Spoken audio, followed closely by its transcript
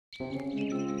Hello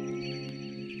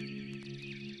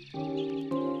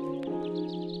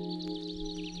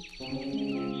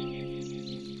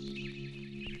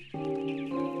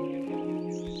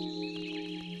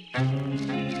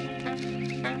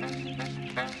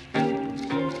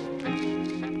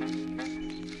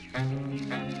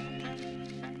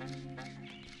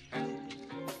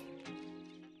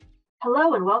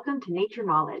and welcome to Nature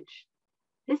Knowledge.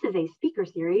 This is a speaker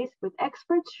series with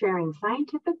experts sharing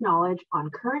scientific knowledge on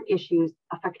current issues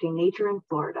affecting nature in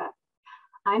Florida.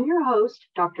 I'm your host,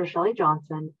 Dr. Shelly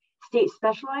Johnson, State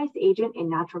Specialized Agent in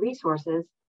Natural Resources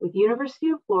with University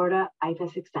of Florida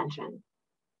IFAS Extension.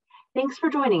 Thanks for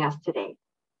joining us today.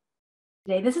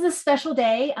 This is a special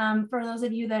day for those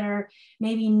of you that are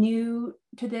maybe new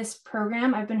to this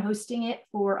program. I've been hosting it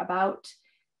for about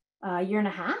a year and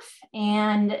a half,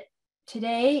 and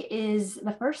today is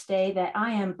the first day that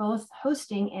I am both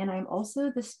hosting and I'm also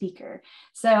the speaker.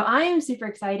 So I am super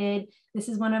excited. This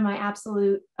is one of my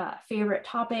absolute favorite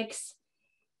topics.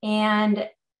 And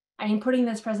I'm putting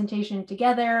this presentation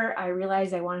together. I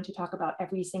realized I wanted to talk about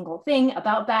every single thing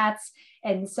about bats.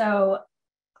 And so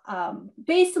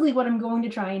basically what I'm going to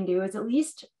try and do is at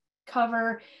least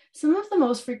cover some of the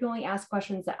most frequently asked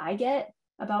questions that I get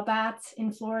about bats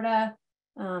in Florida.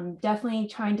 Definitely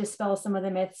trying to dispel some of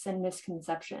the myths and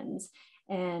misconceptions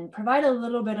and provide a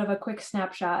little bit of a quick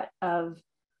snapshot of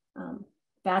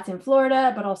bats in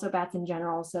Florida, but also bats in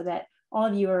general, so that all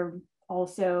of you are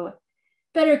also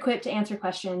better equipped to answer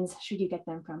questions should you get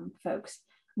them from folks.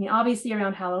 I mean, obviously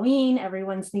around Halloween,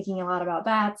 everyone's thinking a lot about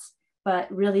bats,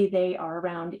 but really they are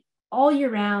around all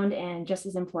year round and just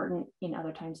as important in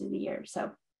other times of the year. So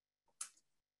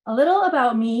a little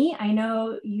about me. I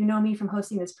know you know me from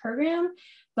hosting this program,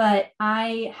 but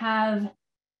I have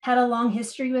had a long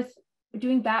history with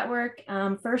doing bat work.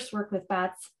 First worked with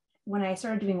bats when I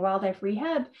started doing wildlife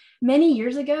rehab many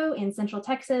years ago in Central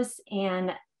Texas,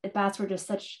 and bats were just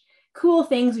such cool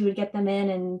things. We would get them in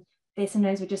and they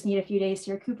sometimes would just need a few days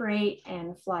to recuperate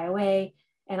and fly away.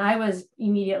 And I was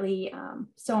immediately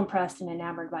so impressed and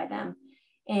enamored by them.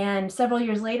 And several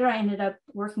years later, I ended up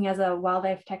working as a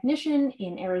wildlife technician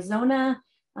in Arizona.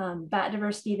 Bat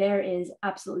diversity there is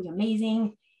absolutely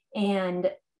amazing.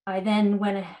 And I then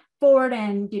went forward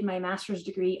and did my master's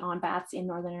degree on bats in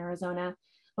Northern Arizona,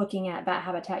 looking at bat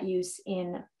habitat use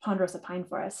in ponderosa pine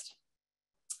forest.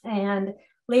 And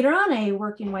later on, I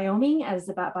worked in Wyoming as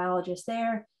a bat biologist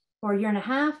there for a year and a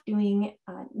half, doing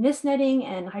nest netting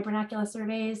and hibernacula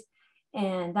surveys.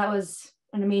 And that was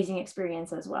an amazing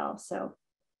experience as well. So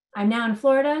I'm now in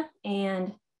Florida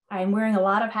and I'm wearing a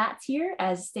lot of hats here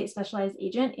as State Specialized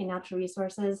Agent in Natural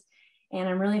Resources. And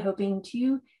I'm really hoping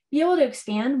to be able to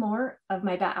expand more of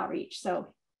my bat outreach.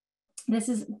 So this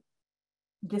is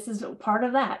part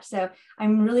of that. So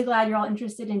I'm really glad you're all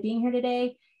interested in being here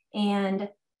today. And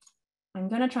I'm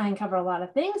going to try and cover a lot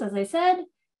of things, as I said.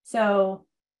 So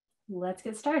let's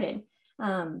get started.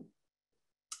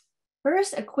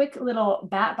 First, a quick little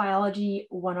bat biology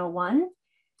 101.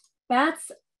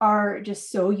 Bats are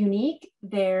just so unique.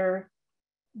 They're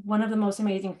one of the most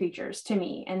amazing creatures to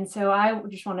me. And so I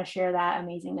just want to share that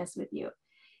amazingness with you.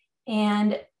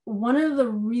 And one of the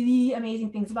really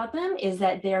amazing things about them is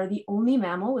that they're the only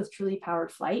mammal with truly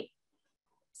powered flight.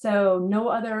 So no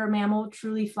other mammal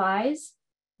truly flies.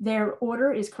 Their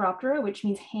order is Chiroptera, which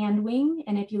means hand wing.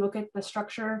 And if you look at the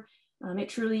structure, it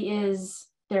truly is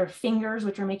their fingers,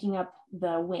 which are making up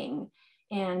the wing.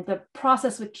 And the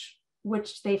process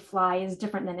which they fly is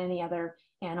different than any other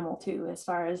animal too, as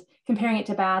far as comparing it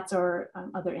to bats or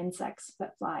other insects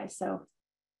that fly. So,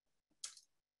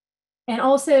 and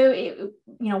also,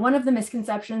 one of the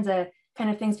misconceptions,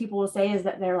 kind of things people will say is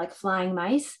that they're like flying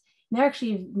mice. And they're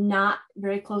actually not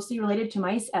very closely related to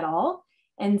mice at all.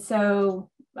 And so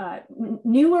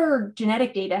newer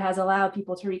genetic data has allowed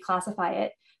people to reclassify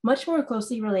it much more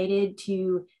closely related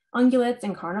to ungulates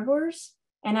and carnivores.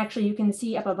 And actually you can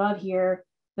see up above here,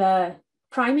 the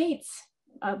primates,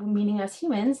 meaning us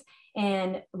humans,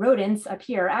 and rodents up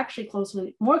here are actually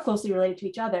more closely related to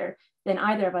each other than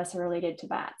either of us are related to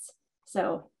bats.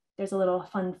 So there's a little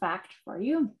fun fact for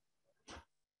you.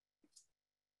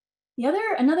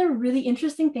 Another really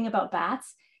interesting thing about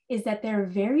bats is that they're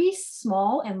very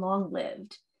small and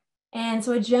long-lived. And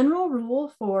so a general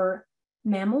rule for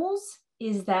mammals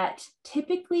is that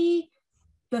typically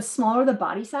the smaller the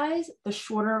body size, the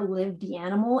shorter lived the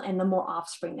animal and the more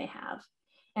offspring they have.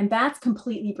 And bats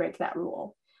completely break that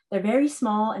rule. They're very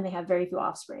small and they have very few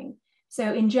offspring.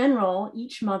 So in general,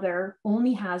 each mother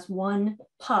only has one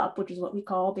pup, which is what we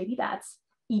call baby bats,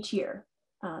 each year.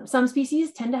 Some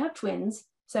species tend to have twins.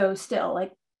 So still,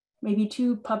 like maybe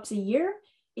 2 pups a year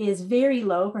is very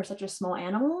low for such a small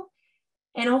animal.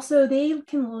 And also they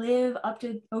can live up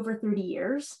to over 30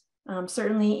 years.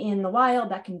 Certainly in the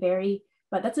wild that can vary,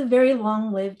 but that's a very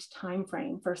long-lived time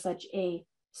frame for such a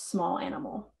small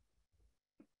animal.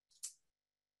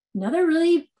 Another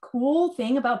really cool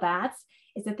thing about bats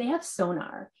is that they have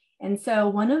sonar. And so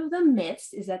one of the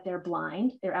myths is that they're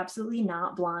blind. They're absolutely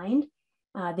not blind.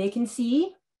 They can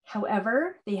see,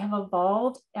 however, they have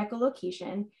evolved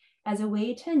echolocation as a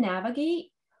way to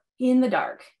navigate in the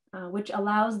dark, which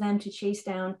allows them to chase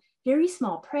down very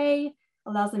small prey,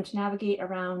 allows them to navigate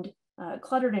around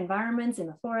cluttered environments in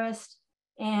the forest.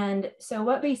 And so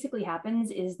what basically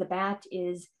happens is the bat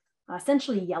is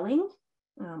essentially yelling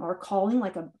or calling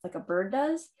like a bird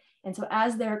does. And so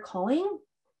as they're calling,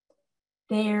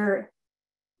 they're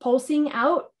pulsing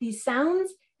out these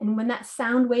sounds. And when that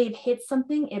sound wave hits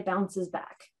something, it bounces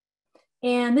back.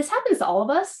 And this happens to all of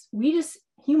us.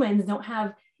 Humans don't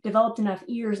have developed enough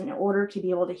ears in order to be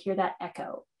able to hear that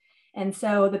echo. And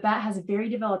so the bat has very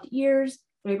developed ears.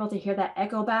 They're able to hear that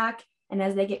echo back. And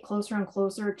as they get closer and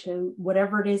closer to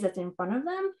whatever it is that's in front of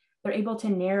them, they're able to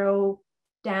narrow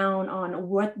down on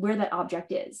where that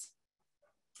object is.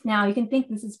 Now you can think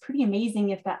this is pretty amazing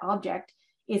if that object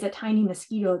is a tiny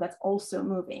mosquito that's also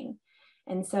moving.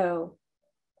 And so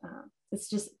it's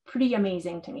just pretty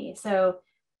amazing to me. So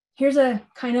here's a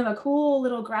kind of a cool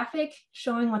little graphic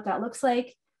showing what that looks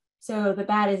like. So the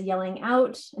bat is yelling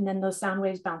out, and then those sound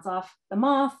waves bounce off the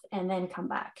moth and then come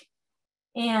back.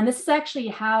 And this is actually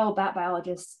how bat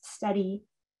biologists study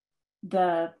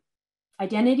the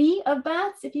identity of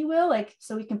bats, if you will. Like,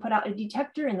 so we can put out a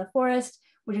detector in the forest,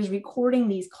 which is recording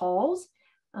these calls.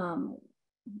 And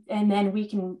then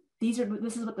this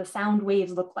is what the sound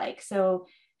waves look like. So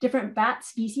different bat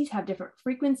species have different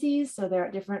frequencies. So they're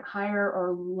at different higher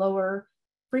or lower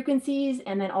frequencies,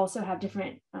 and then also have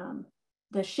different,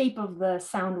 the shape of the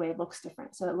sound wave looks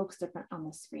different. So it looks different on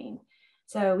the screen.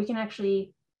 So we can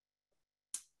actually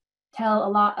tell a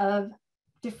lot of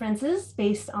differences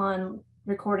based on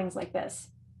recordings like this.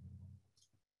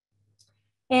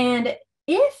 And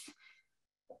if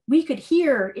we could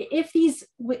hear,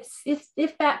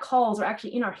 if bat calls are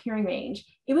actually in our hearing range,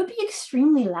 it would be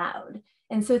extremely loud.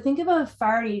 And so think of a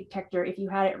fire detector if you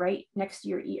had it right next to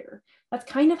your ear. That's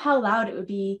kind of how loud it would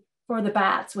be for the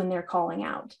bats when they're calling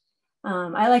out.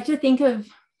 I like to think of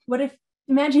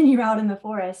imagine you're out in the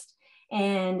forest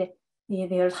and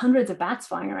there's hundreds of bats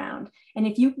flying around. And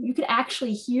if you could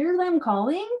actually hear them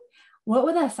calling, what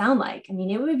would that sound like? I mean,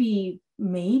 it would be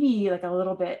maybe like a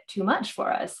little bit too much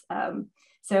for us.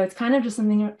 So it's kind of just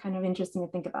something kind of interesting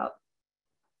to think about.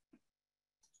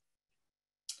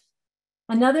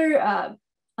 Another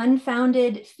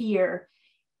unfounded fear.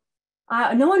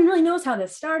 No one really knows how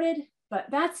this started, but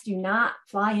bats do not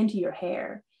fly into your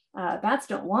hair. Bats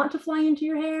don't want to fly into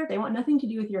your hair. They want nothing to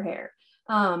do with your hair.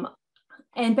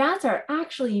 And bats are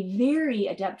actually very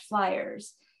adept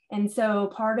flyers. And so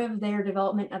part of their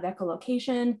development of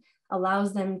echolocation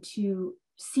allows them to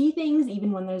see things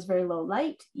even when there's very low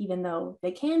light, even though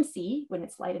they can see when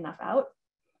it's light enough out.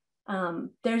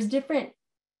 There's different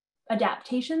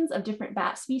adaptations of different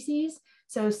bat species.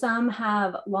 So some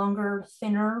have longer,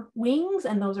 thinner wings,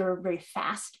 and those are very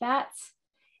fast bats,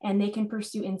 and they can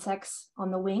pursue insects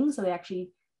on the wing. So they're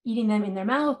actually eating them in their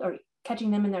mouth or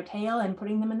catching them in their tail and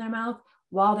putting them in their mouth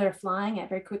while they're flying at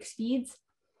very quick speeds.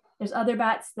 There's other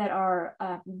bats that are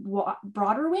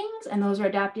broader wings, and those are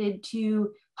adapted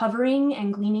to hovering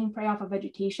and gleaning prey off of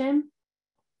vegetation.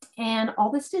 And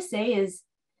all this to say is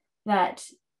that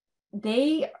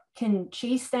they can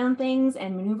chase down things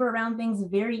and maneuver around things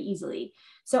very easily.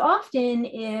 So often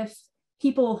if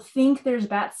people think there's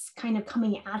bats kind of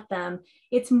coming at them,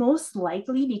 it's most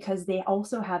likely because they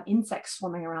also have insects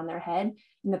swarming around their head,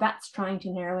 and the bat's trying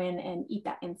to narrow in and eat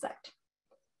that insect.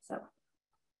 So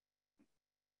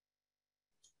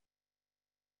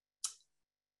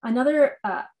another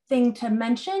thing to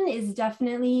mention is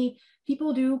definitely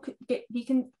people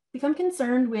become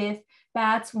concerned with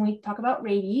bats when we talk about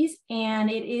rabies, and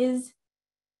it is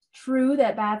true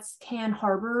that bats can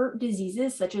harbor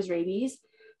diseases such as rabies.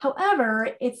 However,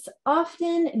 it's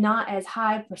often not as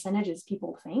high percentage as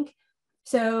people think.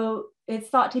 So it's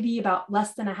thought to be about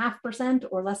less than 0.5%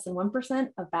 or less than 1%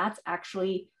 of bats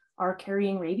actually are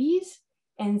carrying rabies.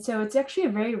 And so it's actually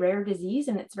a very rare disease,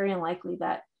 and it's very unlikely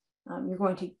that you're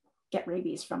going to get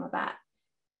rabies from a bat.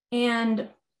 And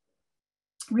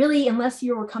really, unless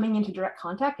you're coming into direct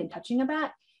contact and touching a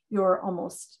bat, you're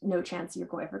almost no chance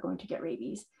you're ever going to get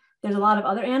rabies. There's a lot of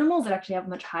other animals that actually have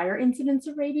much higher incidence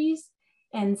of rabies.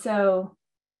 And so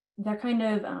they're kind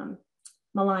of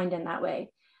maligned in that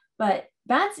way. But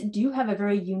bats do have a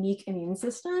very unique immune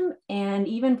system, and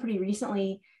even pretty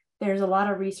recently, there's a lot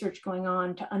of research going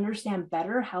on to understand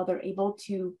better how they're able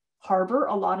to harbor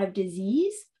a lot of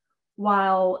disease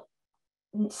while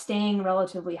staying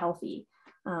relatively healthy.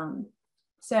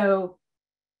 So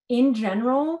in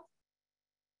general,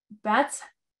 bats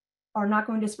are not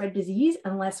going to spread disease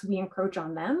unless we encroach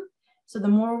on them. So the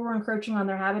more we're encroaching on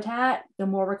their habitat, the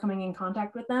more we're coming in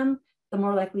contact with them, the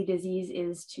more likely disease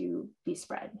is to be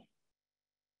spread.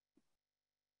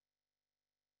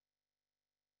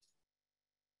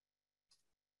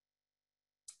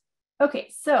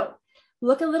 Okay, so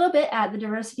look a little bit at the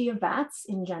diversity of bats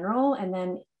in general and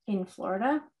then in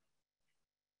Florida.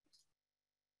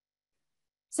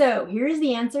 So here's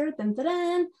the answer. Dun, dun,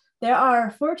 dun. There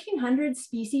are 1,400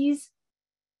 species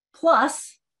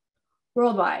plus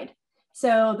worldwide.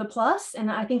 So the plus,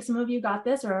 and I think some of you got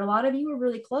this, or a lot of you were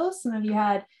really close. Some of you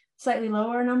had slightly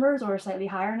lower numbers or slightly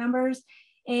higher numbers.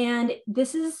 And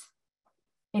this is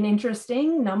an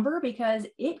interesting number because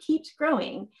it keeps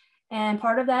growing. And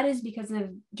part of that is because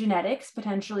of genetics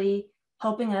potentially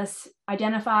helping us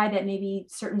identify that maybe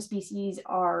certain species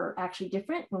are actually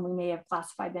different when we may have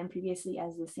classified them previously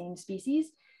as the same species.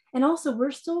 And also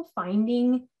we're still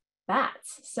finding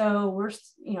bats. So we're,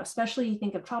 especially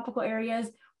think of tropical areas,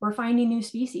 we're finding new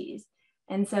species.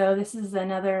 And so this is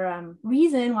another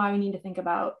reason why we need to think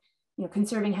about,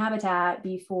 conserving habitat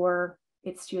before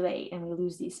it's too late and we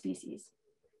lose these species.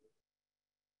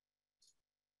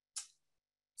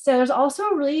 So there's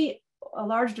also really a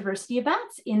large diversity of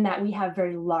bats in that we have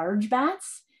very large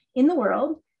bats in the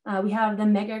world. We have the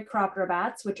Megacoroptera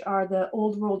bats, which are the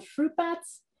old world fruit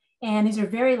bats. And these are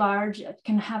very large,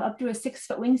 can have up to a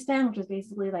 6-foot wingspan, which is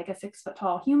basically like a 6-foot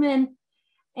tall human.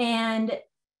 And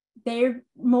they're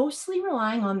mostly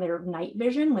relying on their night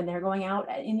vision when they're going out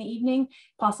in the evening,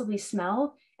 possibly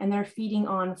smell, and they're feeding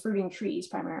on fruiting trees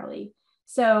primarily.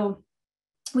 So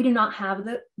we do not have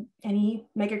any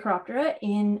Megacoroptera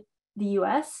in the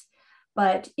US,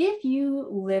 but if you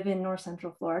live in North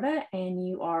Central Florida and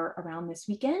you are around this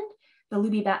weekend, the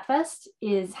Luby Bat Fest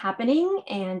is happening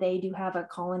and they do have a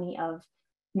colony of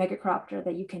Megacoroptera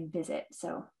that you can visit.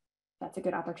 So that's a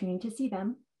good opportunity to see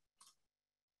them.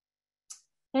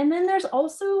 And then there's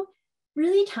also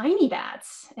really tiny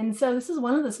bats. And so this is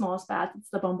one of the smallest bats, it's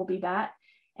the bumblebee bat.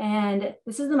 And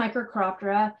this is the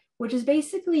Microcoroptera, which is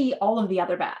basically all of the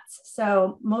other bats.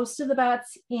 So most of the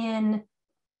bats in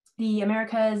the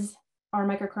Americas are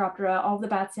Microcoroptera, all the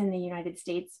bats in the United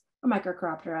States are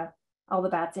Microcoroptera, all the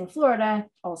bats in Florida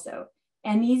also.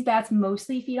 And these bats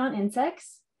mostly feed on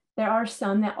insects. There are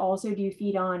some that also do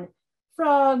feed on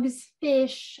frogs,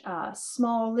 fish,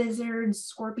 small lizards,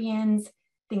 scorpions,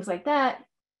 things like that.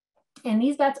 And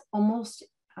these bats almost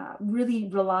really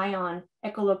rely on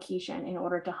echolocation in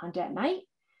order to hunt at night.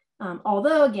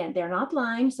 Although, again, they're not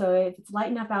blind, so if it's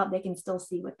light enough out, they can still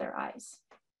see with their eyes.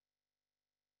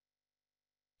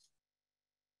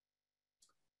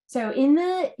 So in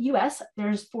the US,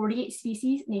 there's 48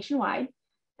 species nationwide.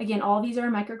 Again, all these are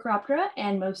Microcoroptera,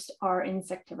 and most are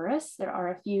insectivorous. There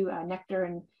are a few nectar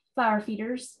and flower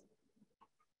feeders.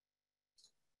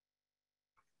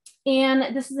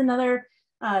 And this is another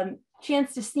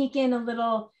chance to sneak in a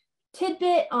little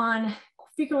tidbit on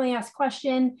frequently asked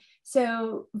question.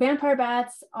 So vampire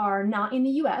bats are not in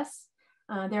the US.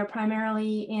 They're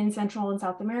primarily in Central and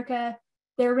South America.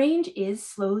 Their range is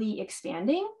slowly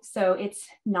expanding, so it's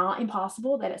not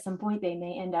impossible that at some point they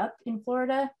may end up in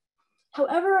Florida.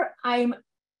 However, I'm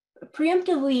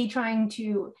preemptively trying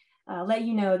to let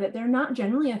you know that they're not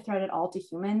generally a threat at all to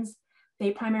humans.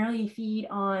 They primarily feed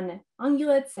on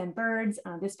ungulates and birds.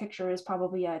 This picture is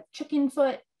probably a chicken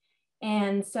foot.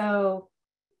 And so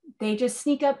they just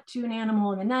sneak up to an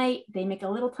animal in the night, they make a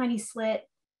little tiny slit,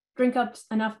 drink up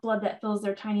enough blood that fills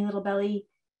their tiny little belly,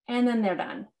 and then they're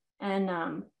done.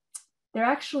 And they're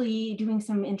actually doing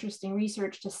some interesting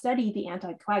research to study the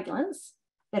anticoagulants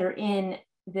that are in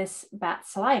this bat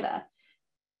saliva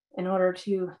in order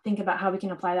to think about how we can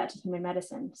apply that to human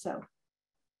medicine. So,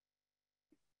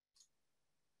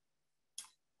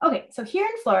 okay, so here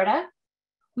in Florida,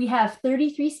 we have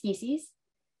 33 species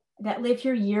that live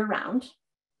here year round.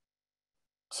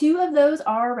 2 of those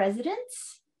are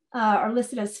residents, are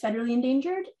listed as federally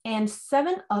endangered, and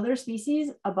 7 other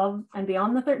species above and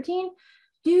beyond the 13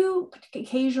 do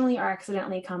occasionally or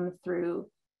accidentally come through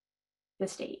the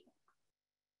state.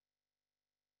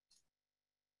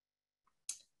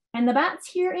 And the bats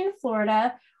here in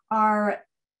Florida are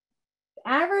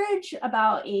average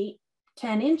about 8-10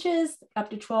 inches, up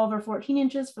to 12 or 14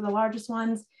 inches for the largest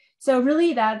ones. So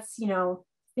really that's,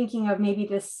 thinking of maybe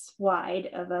this wide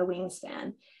of a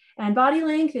wingspan. And body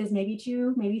length is maybe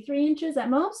 2, maybe 3 inches at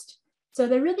most. So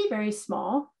they're really very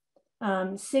small,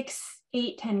 6,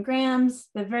 8, 10 grams.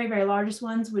 The very, very largest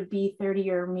ones would be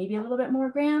 30 or maybe a little bit more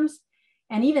grams.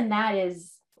 And even that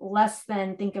is less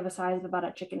than, think of a size of about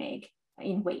a chicken egg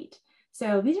in weight.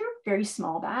 So these are very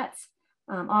small bats.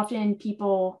 Often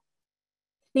people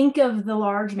think of the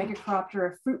large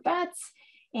Megacoroptera fruit bats,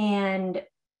 and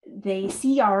they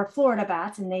see our Florida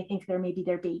bats and they think they're maybe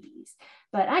their babies.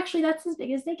 But actually that's as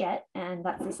big as they get, and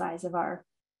that's the size of our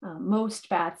most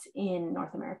bats in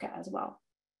North America as well.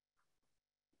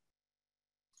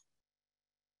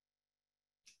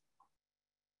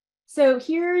 So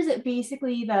here's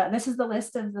basically this is the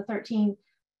list of the 13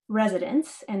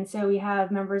 residents. And so we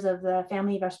have members of the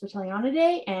family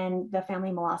Vespertilionidae and the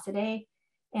family Molossidae.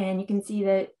 And you can see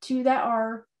the 2 that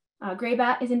are gray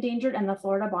bat is endangered and the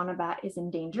Florida bonnet bat is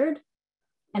endangered.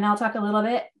 And I'll talk a little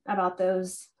bit about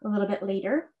those a little bit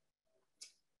later.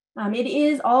 It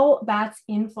is all bats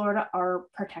in Florida are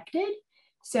protected.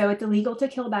 So it's illegal to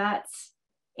kill bats.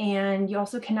 And you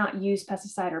also cannot use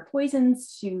pesticide or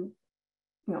poisons to,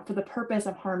 for the purpose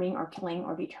of harming or killing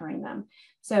or deterring them.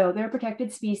 So they're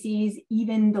protected species,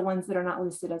 even the ones that are not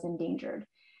listed as endangered.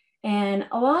 And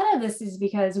a lot of this is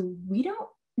because we don't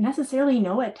necessarily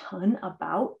know a ton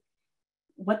about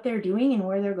what they're doing and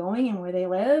where they're going and where they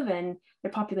live and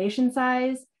their population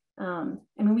size. I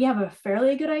mean, we have a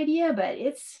fairly good idea, but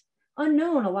it's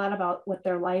unknown a lot about what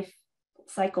their life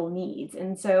cycle needs.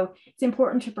 And so it's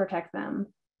important to protect them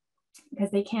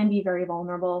because they can be very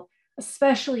vulnerable,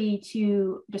 especially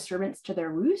to disturbance to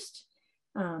their roost.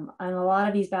 And a lot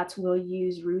of these bats will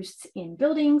use roosts in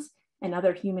buildings and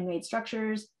other human-made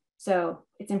structures. So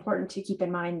it's important to keep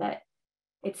in mind that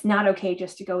it's not okay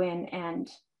just to go in and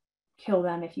kill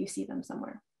them if you see them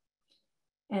somewhere.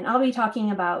 And I'll be talking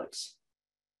about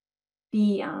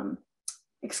the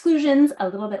exclusions a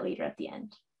little bit later at the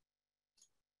end.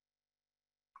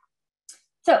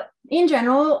 So in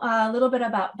general, a little bit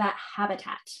about bat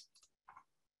habitat.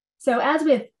 So as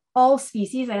with all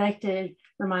species, I like to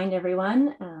remind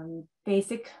everyone,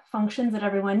 basic functions that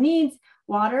everyone needs: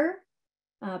 water.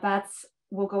 Bats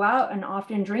will go out and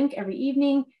often drink every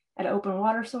evening at an open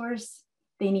water source.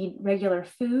 They need regular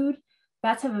food.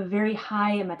 Bats have a very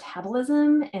high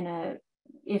metabolism, and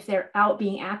if they're out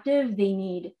being active, they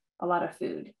need a lot of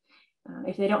food.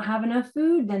 If they don't have enough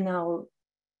food, then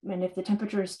and if the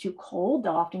temperature is too cold,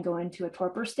 they'll often go into a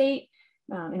torpor state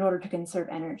in order to conserve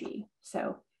energy.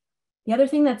 So the other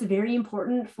thing that's very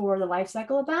important for the life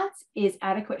cycle of bats is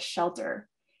adequate shelter.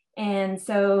 And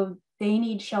so they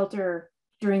need shelter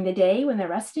during the day when they're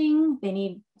resting. They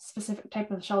need specific type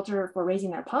of shelter for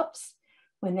raising their pups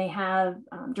when they have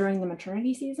during the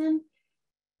maternity season.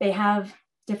 They have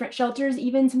different shelters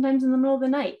even sometimes in the middle of the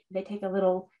night. They take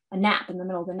a nap in the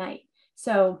middle of the night.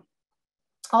 So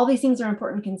all these things are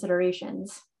important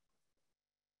considerations.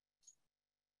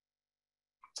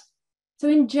 So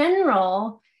in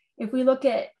general, if we look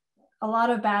at a lot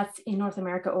of bats in North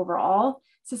America overall,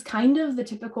 this is kind of the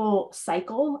typical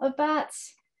cycle of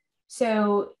bats.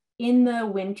 So in the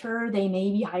winter, they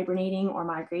may be hibernating or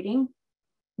migrating.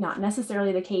 Not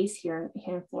necessarily the case here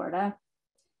in Florida.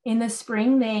 In the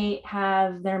spring, they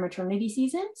have their maternity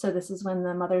season. So this is when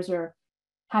the mothers are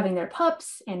having their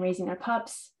pups and raising their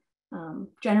pups.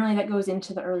 Generally, that goes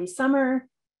into the early summer.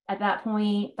 At that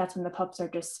point, that's when the pups are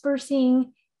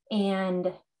dispersing,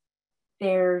 and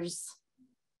there's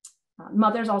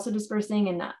mothers also dispersing,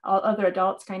 and other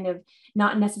adults kind of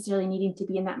not necessarily needing to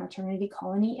be in that maternity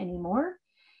colony anymore.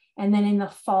 And then in the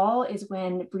fall is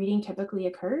when breeding typically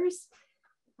occurs.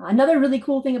 Another really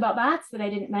cool thing about bats that I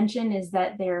didn't mention is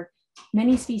that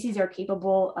many species are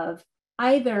capable of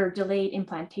either delayed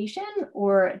implantation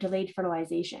or delayed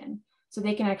fertilization. So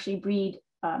they can actually breed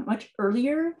much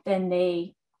earlier than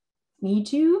they need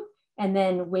to, and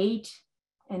then wait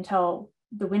until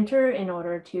the winter in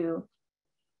order to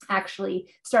actually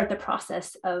start the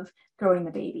process of growing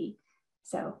the baby.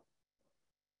 So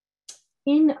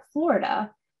in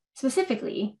Florida,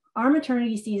 specifically, our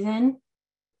maternity season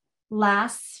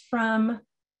lasts from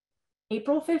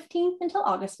April 15th until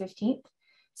August 15th.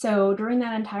 So during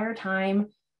that entire time,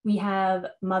 we have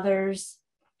mothers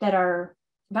that are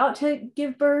about to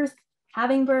give birth,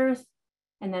 having birth,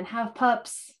 and then have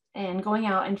pups and going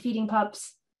out and feeding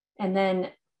pups. And then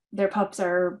their pups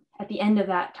are at the end of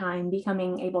that time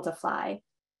becoming able to fly.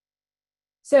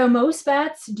 So most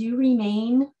bats do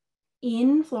remain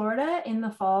in Florida in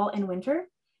the fall and winter,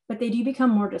 but they do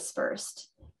become more dispersed.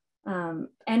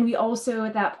 And we also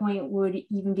at that point would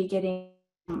even be getting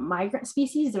migrant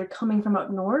species that are coming from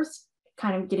up north,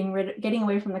 kind of getting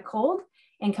away from the cold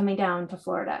and coming down to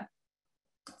Florida.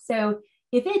 So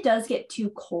If it does get too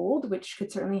cold, which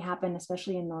could certainly happen,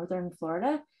 especially in northern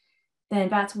Florida, then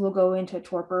bats will go into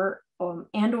torpor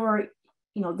and or,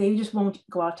 they just won't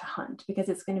go out to hunt because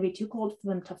it's going to be too cold for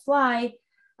them to fly,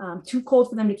 too cold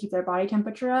for them to keep their body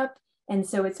temperature up. And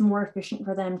so it's more efficient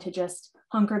for them to just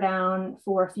hunker down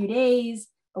for a few days,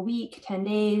 a week, 10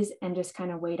 days, and just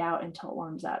kind of wait out until it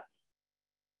warms up.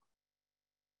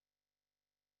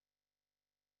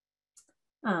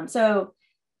 So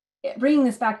bringing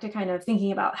this back to kind of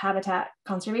thinking about habitat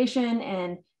conservation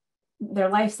and their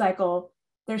life cycle,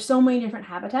 there's so many different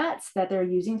habitats that they're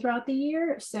using throughout the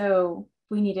year. So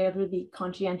we need to really be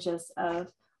conscientious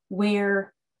of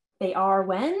where they are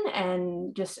when,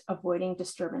 and just avoiding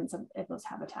disturbance of those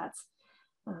habitats.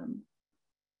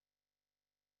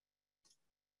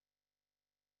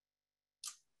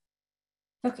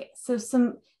 Okay,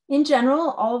 so in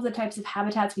general, all of the types of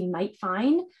habitats we might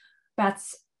find,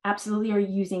 bats absolutely are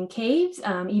using caves.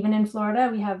 Even in Florida,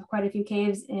 we have quite a few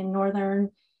caves in northern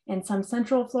and some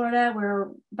central Florida where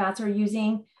bats are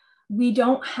using. We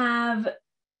don't have,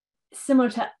 similar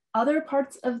to other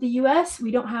parts of the US,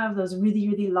 we don't have those really,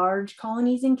 really large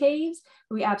colonies in caves,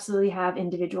 but we absolutely have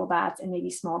individual bats and maybe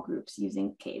small groups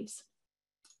using caves.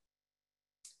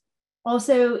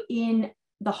 Also, in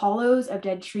the hollows of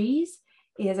dead trees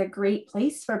is a great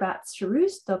place for bats to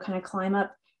roost. They'll kind of climb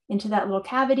up into that little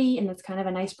cavity, and it's kind of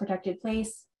a nice protected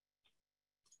place.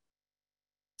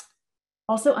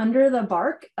 Also under the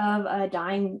bark of a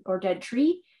dying or dead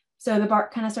tree. So the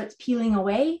bark kind of starts peeling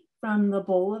away from the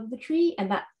bole of the tree,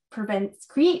 and that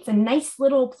creates a nice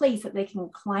little place that they can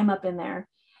climb up in there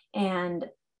and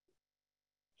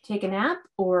take a nap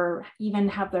or even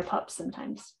have their pups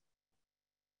sometimes.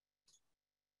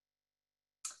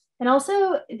 And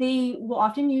also they will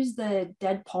often use the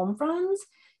dead palm fronds.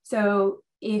 So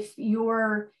if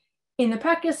you're in the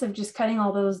practice of just cutting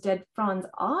all those dead fronds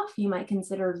off, you might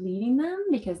consider leaving them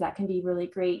because that can be really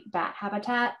great bat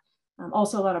habitat.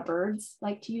 Also, a lot of birds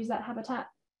like to use that habitat.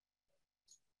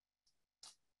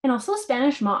 And also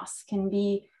Spanish moss can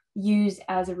be used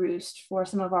as a roost for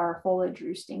some of our foliage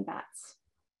roosting bats.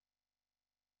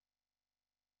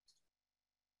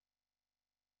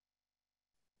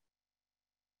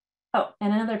 Oh,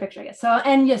 and another picture, I guess. So,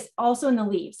 and yes, also in the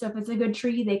leaves. So if it's a good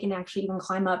tree, they can actually even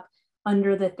climb up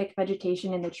under the thick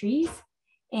vegetation in the trees.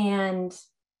 And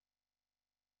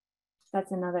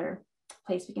that's another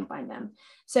place we can find them.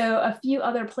 So a few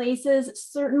other places,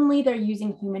 certainly they're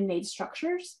using human-made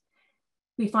structures.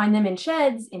 We find them in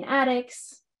sheds, in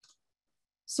attics,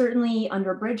 certainly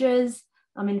under bridges.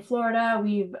 In Florida,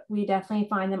 we definitely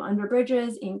find them under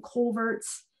bridges, in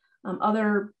culverts,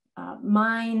 other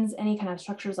mines, any kind of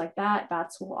structures like that,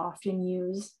 bats will often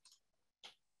use.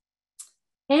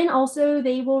 And also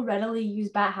they will readily use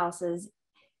bat houses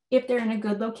if they're in a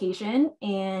good location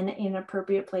and in an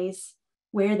appropriate place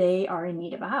where they are in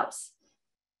need of a house.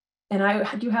 And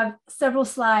I do have several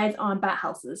slides on bat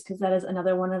houses because that is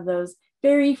another one of those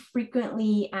very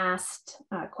frequently asked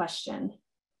question.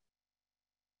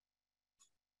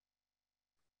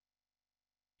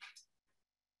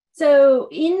 So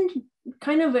in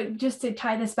kind of just to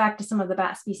tie this back to some of the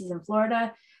bat species in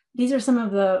Florida, these are some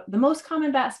of the most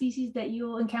common bat species that you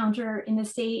will encounter in the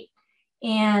state.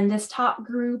 And this top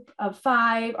group of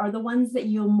 5 are the ones that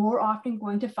you're more often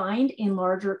going to find in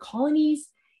larger colonies,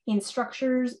 in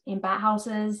structures, in bat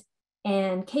houses,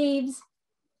 and caves.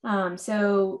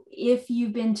 So if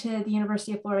you've been to the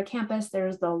University of Florida campus,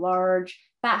 there's the large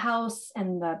bat house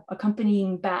and the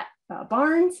accompanying bat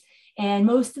barns. And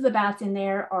most of the bats in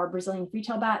there are Brazilian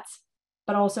free-tail bats,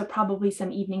 but also probably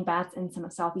some evening bats and some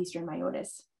southeastern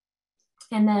myotis.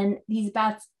 And then these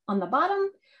bats on the bottom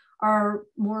are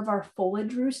more of our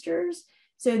foliage roosters.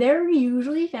 So they're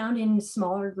usually found in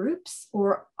smaller groups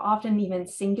or often even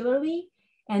singularly.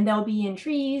 And they'll be in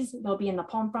trees, they'll be in the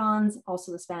palm fronds,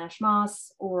 also the Spanish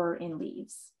moss, or in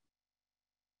leaves.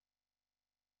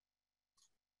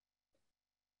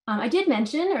 I did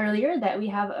mention earlier that we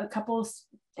have a couple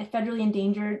federally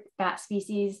endangered bat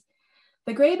species.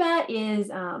 The gray bat is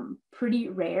pretty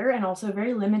rare and also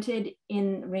very limited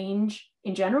in range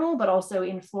in general, but also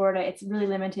in Florida, it's really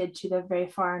limited to the very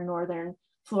far northern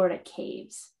Florida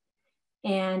caves.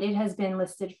 And it has been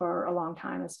listed for a long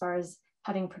time as far as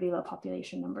having pretty low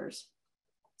population numbers.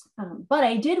 But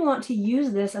I did want to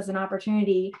use this as an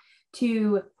opportunity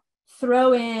to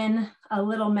throw in a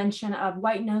little mention of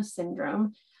white nose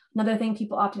syndrome. Another thing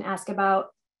people often ask about,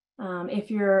 if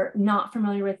you're not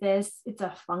familiar with this, it's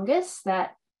a fungus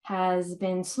that has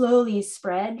been slowly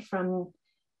spread from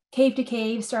cave to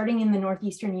cave, starting in the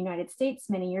northeastern United States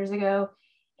many years ago.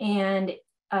 And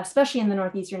especially in the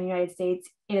northeastern United States,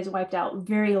 it has wiped out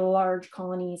very large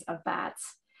colonies of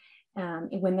bats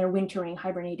when they're wintering,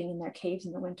 hibernating in their caves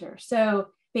in the winter. So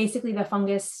basically the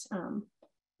fungus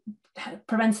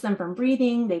prevents them from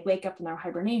breathing. They wake up in their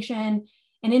hibernation.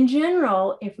 And in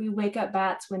general, if we wake up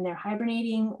bats when they're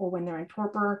hibernating or when they're in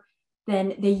torpor,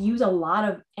 then they use a lot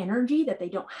of energy that they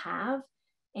don't have.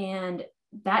 And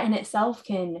that in itself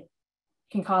can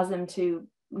cause them to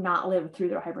not live through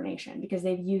their hibernation because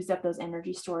they've used up those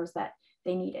energy stores that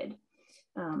they needed.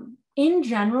 In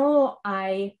general,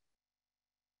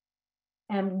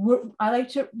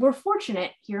 we're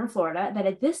fortunate here in Florida that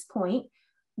at this point,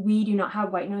 we do not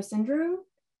have white nose syndrome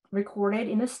recorded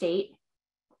in the state,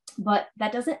 but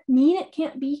that doesn't mean it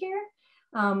can't be here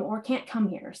or can't come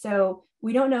here. So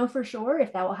we don't know for sure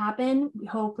if that will happen. We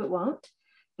hope it won't.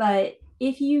 But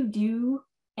if you do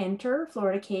enter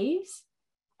Florida caves,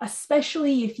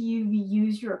 especially if you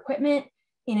use your equipment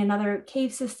in another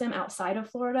cave system outside of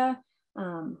Florida,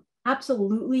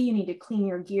 absolutely you need to clean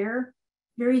your gear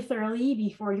very thoroughly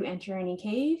before you enter any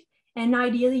cave. And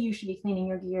ideally you should be cleaning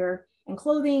your gear and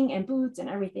clothing and boots and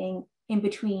everything in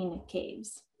between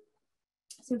caves.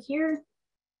 So here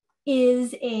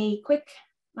is a quick,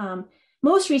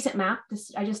 most recent map.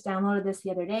 I just downloaded this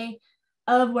the other day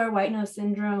of where white nose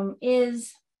syndrome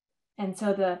is. And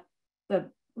so the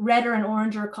redder and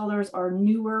oranger colors are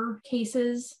newer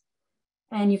cases.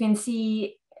 And you can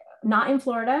see not in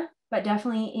Florida, but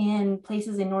definitely in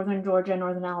places in northern Georgia,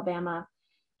 northern Alabama,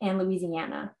 and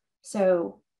Louisiana.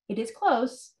 So it is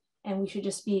close and we should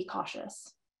just be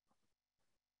cautious.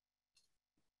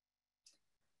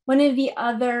 One of the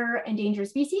other endangered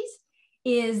species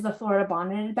is the Florida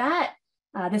bonneted bat.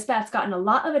 This bat's gotten a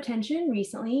lot of attention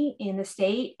recently in the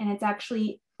state, and it's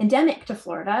actually endemic to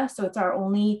Florida. So it's our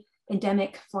only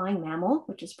endemic flying mammal,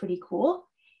 which is pretty cool.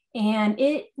 And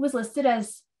it was listed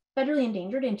as federally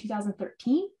endangered in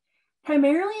 2013,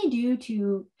 primarily due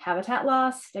to habitat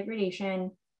loss,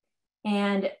 degradation,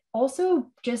 and also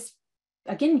just,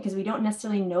 again, because we don't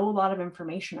necessarily know a lot of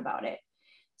information about it.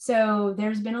 So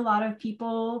there's been a lot of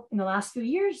people in the last few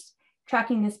years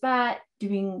tracking this bat,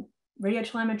 doing radio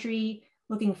telemetry,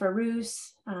 looking for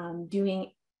roosts,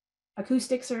 doing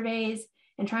acoustic surveys,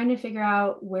 and trying to figure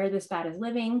out where this bat is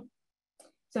living.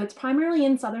 So it's primarily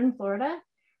in southern Florida,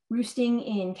 roosting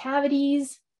in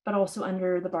cavities, but also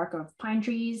under the bark of pine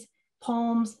trees,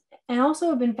 palms, and also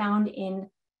have been found in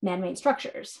man-made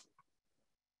structures.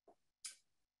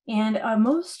 And a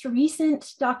most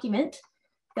recent document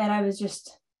that I was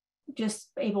just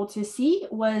able to see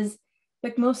was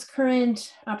the most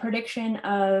current prediction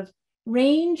of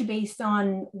range based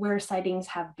on where sightings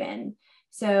have been.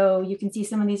 So you can see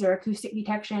some of these are acoustic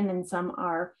detection and some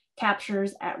are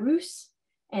captures at roosts.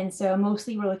 And so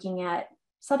mostly we're looking at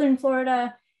southern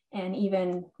Florida and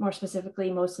even more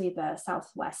specifically, mostly the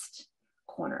southwest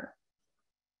corner.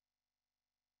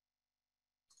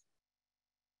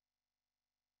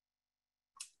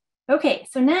 Okay,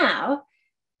 so now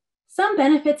some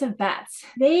benefits of bats.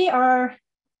 They are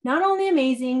not only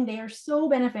amazing, they are so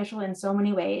beneficial in so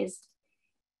many ways.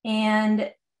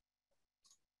 And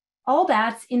all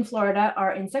bats in Florida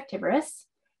are insectivorous.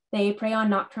 They prey on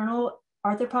nocturnal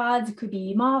arthropods, could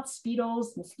be moths,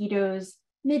 beetles, mosquitoes,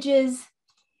 midges,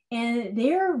 and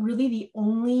they're really the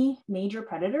only major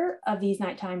predator of these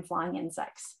nighttime flying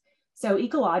insects. So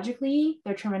ecologically,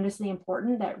 they're tremendously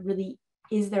important. That really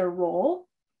is their role.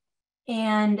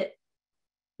 And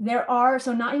there are,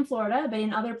 so not in Florida, but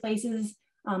in other places,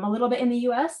 a little bit in the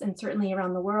US and certainly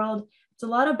around the world, there's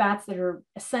a lot of bats that are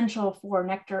essential for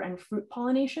nectar and fruit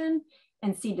pollination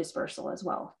and seed dispersal as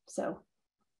well. So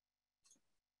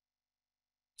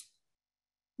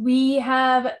we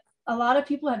have, a lot of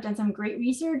people have done some great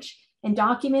research and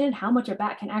documented how much a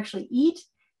bat can actually eat.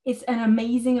 It's an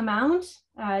amazing amount.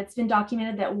 It's been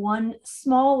documented that one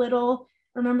small little,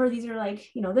 remember these are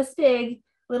like, this big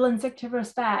little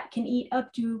insectivorous bat can eat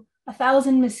up to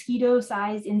 1,000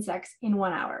 mosquito-sized insects in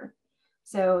 1 hour.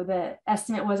 So the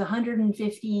estimate was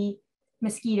 150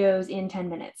 mosquitoes in 10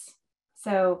 minutes.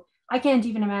 So I can't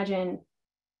even imagine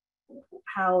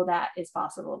how that is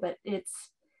possible, but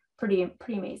it's pretty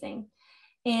amazing.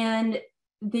 And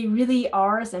they really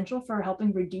are essential for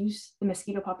helping reduce the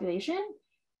mosquito population.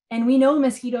 And we know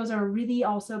mosquitoes are really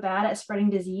also bad at spreading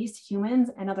disease to humans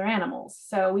and other animals.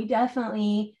 So we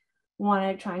definitely want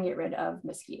to try and get rid of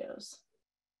mosquitoes.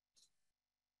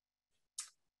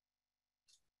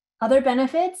 Other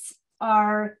benefits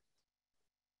are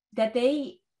that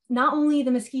they, not only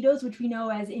the mosquitoes, which we know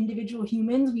as individual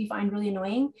humans, we find really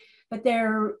annoying, but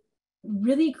they're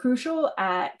really crucial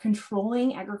at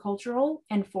controlling agricultural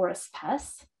and forest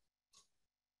pests.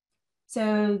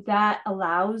 So that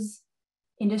allows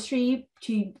industry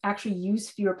to actually use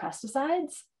fewer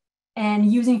pesticides. And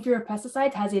using fewer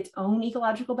pesticides has its own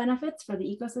ecological benefits for the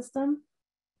ecosystem.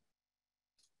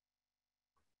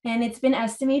 And it's been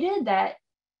estimated that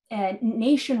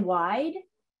nationwide,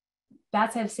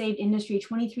 bats have saved industry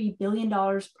 $23 billion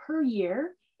per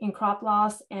year in crop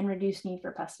loss and reduced need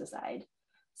for pesticide.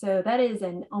 So that is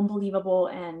an unbelievable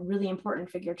and really important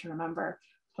figure to remember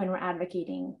when we're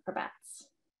advocating for bats.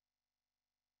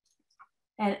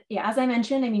 And yeah, as I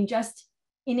mentioned, I mean, just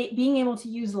in it being able to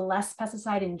use less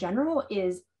pesticide in general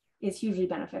is hugely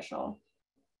beneficial.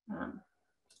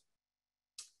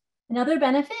 Another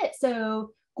benefit,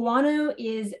 so guano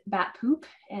is bat poop,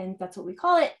 and that's what we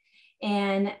call it.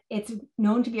 And it's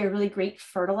known to be a really great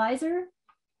fertilizer.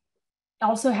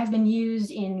 Also has been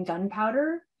used in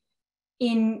gunpowder.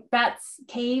 In bats'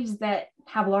 caves that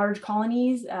have large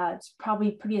colonies, it's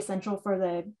probably pretty essential for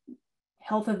the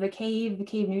health of the cave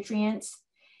nutrients.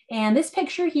 And this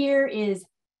picture here is,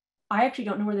 I actually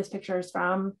don't know where this picture is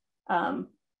from.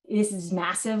 This is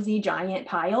massively giant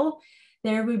pile.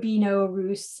 There would be no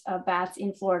roosts of bats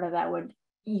in Florida that would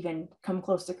even come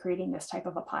close to creating this type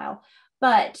of a pile.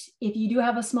 But if you do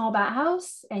have a small bat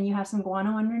house and you have some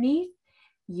guano underneath,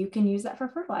 you can use that for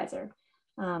fertilizer.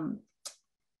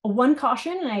 One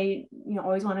caution, and I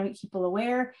always want to make people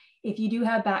aware, if you do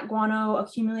have bat guano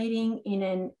accumulating in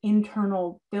an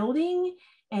internal building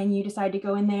and you decide to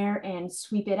go in there and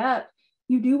sweep it up,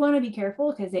 you do want to be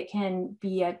careful because it can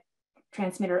be a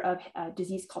transmitter of a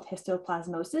disease called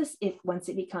histoplasmosis once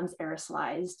it becomes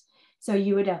aerosolized. So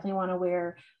you would definitely want to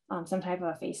wear some type of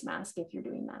a face mask if you're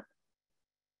doing that.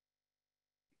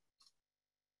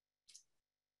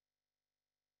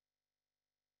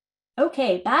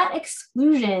 Okay, bat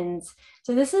exclusions.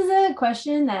 So this is a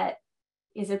question that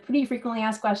is a pretty frequently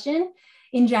asked question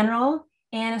in general,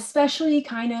 and especially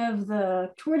kind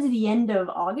of towards the end of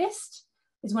August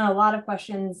is when a lot of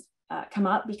questions come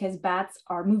up because bats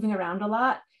are moving around a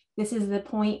lot. This is the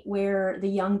point where the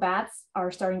young bats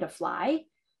are starting to fly.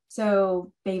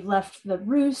 So they've left the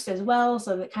roost as well.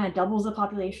 So that kind of doubles the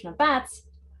population of bats.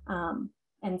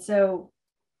 And so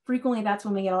frequently that's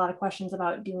when we get a lot of questions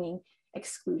about doing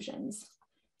exclusions.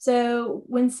 So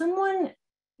when someone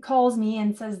calls me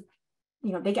and says,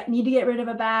 they need to get rid of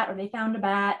a bat or they found a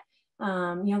bat,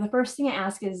 the first thing I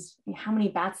ask is how many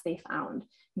bats they found.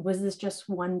 Was this just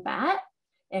one bat?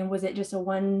 And was it just a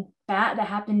one bat that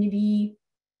happened to be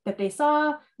that they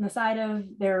saw on the side of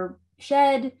their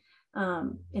shed?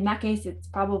 In that case, it's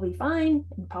probably fine.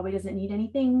 It probably doesn't need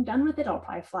anything done with it. It'll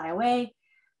probably fly away.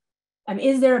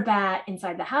 Is there a bat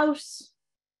inside the house?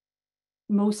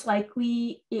 Most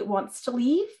likely it wants to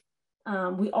leave.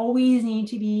 We always need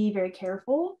to be very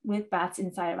careful with bats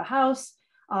inside of a house.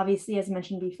 Obviously, as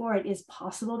mentioned before, it is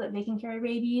possible that they can carry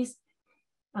rabies.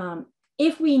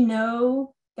 If we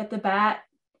know that the bat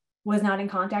was not in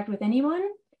contact with anyone,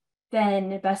 then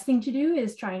the best thing to do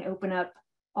is try and open up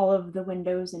all of the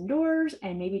windows and doors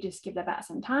and maybe just give the bat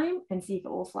some time and see if it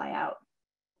will fly out.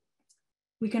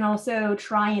 We can also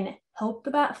try and help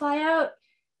the bat fly out.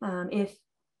 If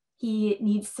he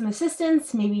needs some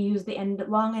assistance, maybe use the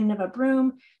long end of a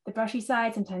broom, the brushy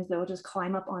side. Sometimes they'll just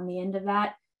climb up on the end of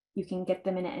that. You can get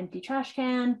them in an empty trash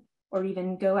can or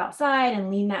even go outside and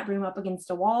lean that broom up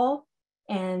against a wall,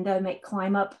 and they might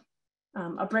climb up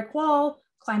a brick wall,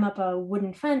 climb up a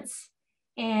wooden fence,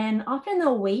 and often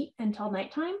they'll wait until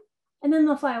nighttime and then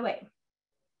they'll fly away.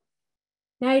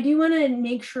 Now, I do want to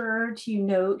make sure to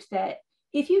note that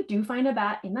if you do find a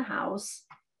bat in the house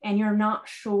and you're not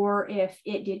sure if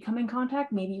it did come in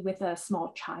contact, maybe with a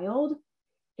small child,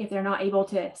 if they're not able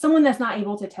to, someone that's not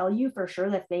able to tell you for sure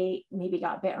that they maybe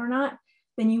got bit or not,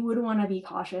 then you would want to be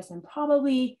cautious and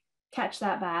probably catch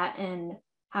that bat and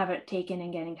have it taken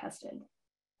and getting tested.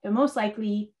 But most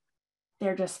likely,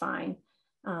 they're just fine.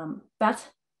 Bats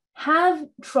have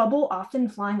trouble often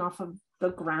flying off of the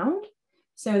ground.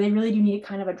 So they really do need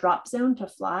kind of a drop zone to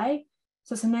fly.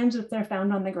 So sometimes if they're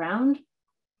found on the ground,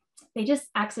 they just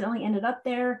accidentally ended up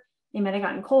there. They might have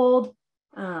gotten cold.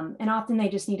 And often they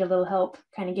just need a little help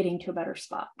kind of getting to a better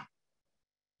spot.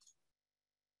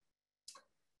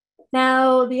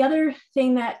 Now, the other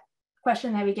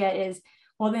question that we get is,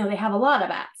 well, they have a lot of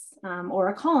bats or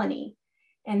a colony.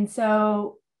 And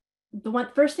so the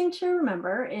first thing to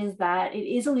remember is that it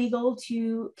is illegal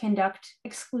to conduct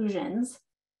exclusions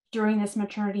during this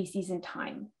maternity season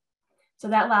time. So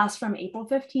that lasts from April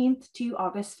 15th to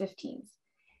August 15th.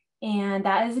 And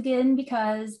that is again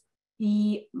because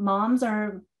the moms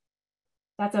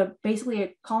that's basically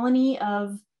a colony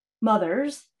of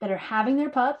mothers that are having their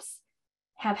pups,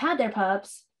 have had their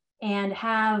pups, and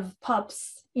have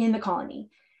pups in the colony.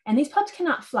 And these pups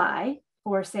cannot fly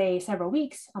for, say, several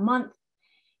weeks, a month.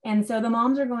 And so the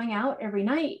moms are going out every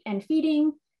night and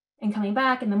feeding and coming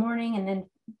back in the morning and then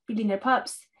feeding their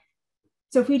pups.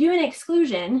 So if we do an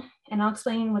exclusion, and I'll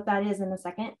explain what that is in a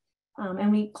second,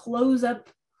 and we close up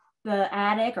the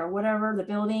attic or whatever, the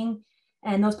building,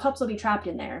 and those pups will be trapped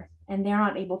in there and they're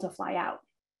not able to fly out.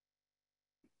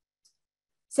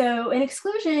 So an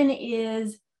exclusion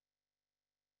is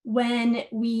when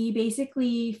we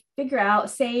basically figure out,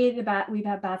 say we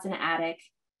have bats in an attic.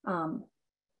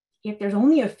 If there's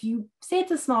only a few, say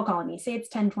it's a small colony, say it's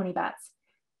 10, 20 bats.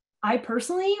 I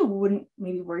personally wouldn't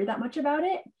maybe worry that much about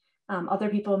it. Other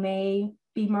people may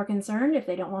be more concerned if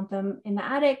they don't want them in the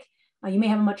attic. You may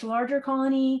have a much larger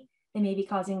colony. They may be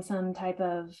causing some type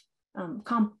of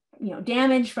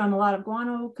damage from a lot of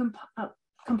guano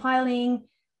compiling.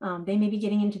 They may be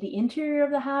getting into the interior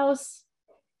of the house.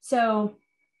 So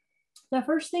the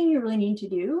first thing you really need to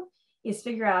do is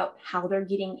figure out how they're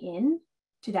getting in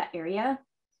to that area.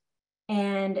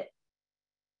 And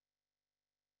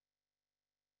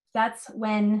that's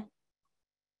when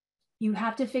you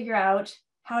have to figure out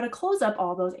how to close up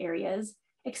all those areas,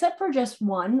 except for just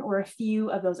one or a few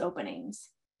of those openings.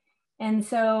 And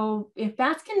so if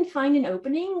bats can find an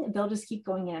opening, they'll just keep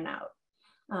going in and out.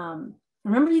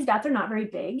 Remember, these bats are not very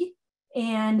big,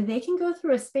 and they can go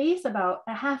through a space about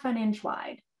a ½ inch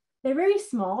wide. They're very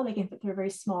small. They can fit through a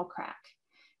very small crack.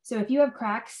 So if you have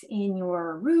cracks in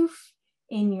your roof,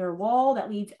 in your wall that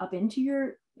leads up into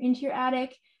your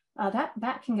attic, that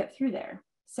bat can get through there.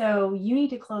 So you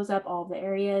need to close up all the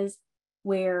areas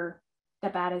where the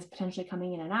bat is potentially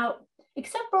coming in and out,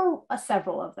 except for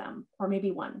several of them, or maybe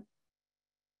one.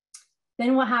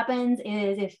 Then what happens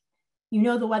is, if you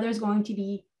know the weather is going to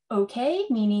be okay,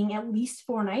 meaning at least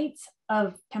 4 nights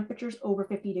of temperatures over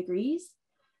 50 degrees,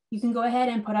 you can go ahead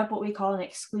and put up what we call an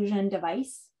exclusion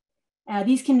device.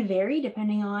 These can vary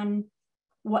depending on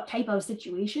what type of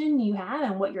situation you have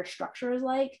and what your structure is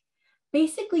like.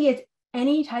 Basically, it's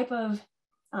any type of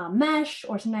mesh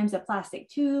or sometimes a plastic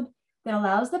tube that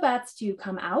allows the bats to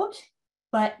come out,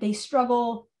 but they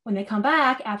struggle when they come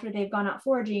back after they've gone out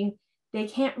foraging. They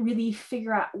can't really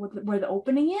figure out where the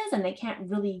opening is, and they can't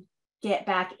really get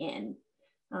back in.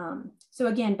 So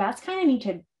again, bats kind of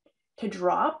need to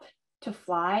drop to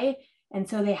fly. And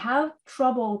so they have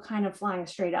trouble kind of flying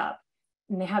straight up,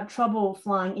 and they have trouble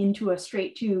flying into a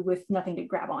straight tube with nothing to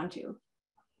grab onto.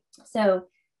 So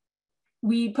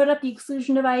we put up the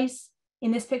exclusion device.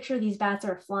 In this picture, these bats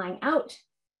are flying out.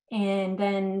 And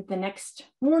then the next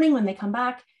morning when they come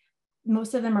back,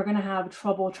 most of them are going to have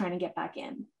trouble trying to get back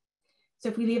in. So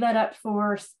if we leave that up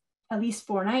for at least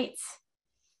 4 nights,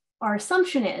 our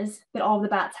assumption is that all of the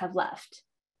bats have left.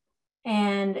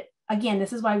 And again,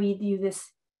 this is why we do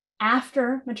this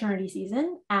after maternity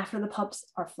season, after the pups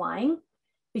are flying,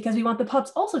 because we want the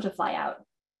pups also to fly out.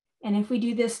 And if we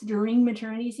do this during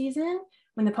maternity season,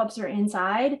 when the pups are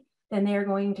inside, then they're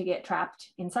going to get trapped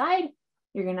inside.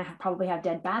 You're going to probably have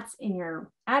dead bats in your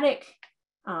attic,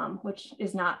 which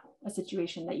is not a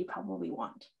situation that you probably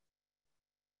want.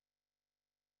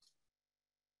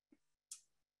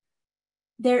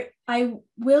 I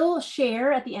will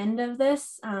share at the end of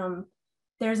this,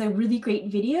 there's a really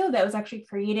great video that was actually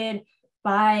created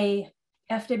by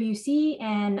FWC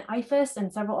and IFAS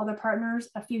and several other partners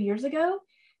a few years ago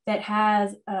that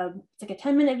has, it's like a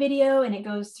 10-minute video, and it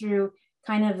goes through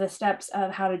kind of the steps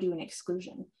of how to do an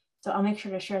exclusion. So I'll make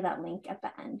sure to share that link at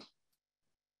the end.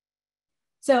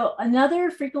 So another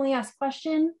frequently asked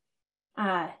question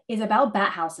is about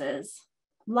bat houses.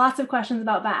 Lots of questions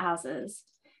about bat houses.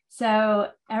 So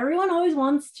everyone always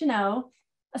wants to know,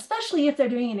 especially if they're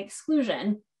doing an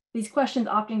exclusion, these questions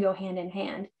often go hand in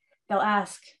hand. They'll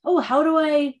ask, oh, how do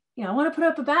I want to put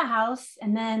up a bat house,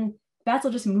 and then bats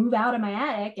will just move out of my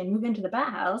attic and move into the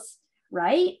bat house,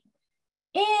 right?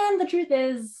 And the truth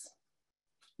is,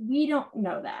 we don't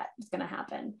know that it's going to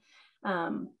happen.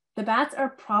 The bats are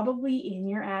probably in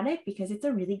your attic because it's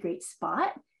a really great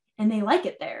spot and they like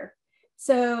it there.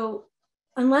 So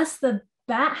unless the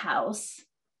bat house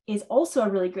is also a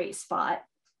really great spot,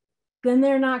 then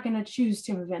they're not going to choose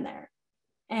to move in there.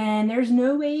 And there's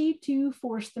no way to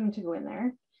force them to go in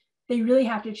there. They really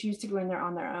have to choose to go in there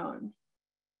on their own.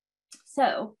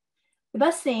 So the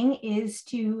best thing is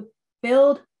to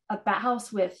build a bat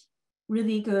house with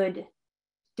really good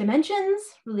dimensions,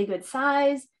 really good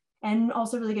size, and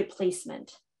also really good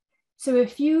placement. So a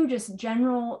few just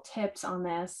general tips on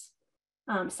this.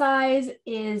 Size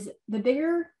is, the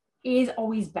bigger is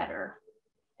always better.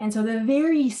 And so the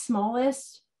very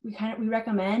smallest we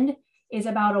recommend is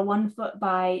about a 1 foot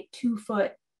by 2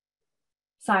 foot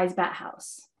size bat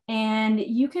house. And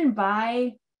you can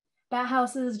buy bat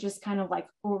houses just kind of like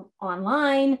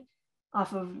online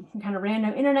off of kind of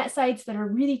random internet sites that are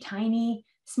really tiny,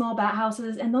 small bat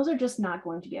houses, and those are just not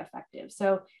going to be effective.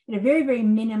 So at a very, very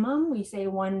minimum, we say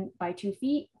 1 by 2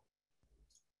 feet.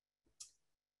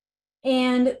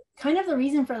 And kind of the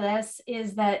reason for this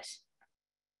is that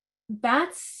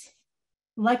bats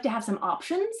like to have some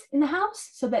options in the house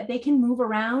so that they can move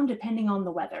around depending on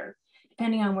the weather,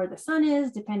 depending on where the sun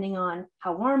is, depending on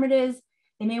how warm it is.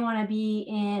 They may want to be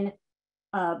in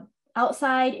an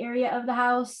outside area of the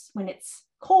house when it's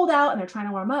cold out and they're trying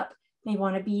to warm up. They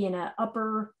want to be in an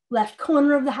upper left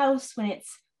corner of the house when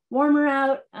it's warmer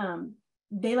out.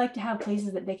 They like to have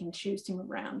places that they can choose to move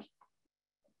around.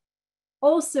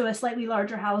 Also, a slightly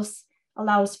larger house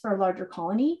allows for a larger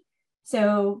colony.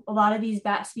 So a lot of these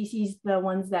bat species, the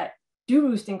ones that do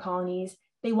roost in colonies,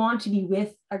 they want to be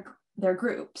with their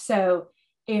group. So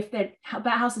if the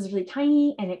bat house is really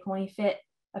tiny and it can only fit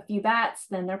a few bats,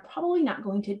 then they're probably not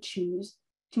going to choose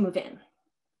to move in.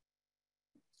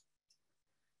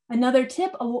 Another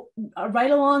tip,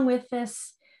 right along with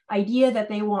this idea that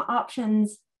they want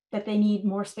options, that they need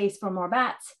more space for more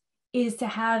bats, is to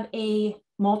have a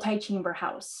multi-chamber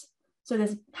house. So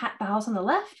this house on the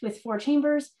left with 4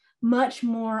 chambers, much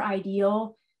more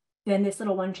ideal than this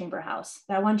little 1-chamber house.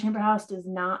 That 1-chamber house does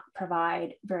not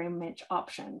provide very much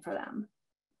option for them.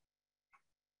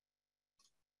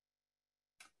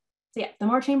 So yeah, the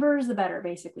more chambers, the better,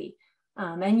 basically.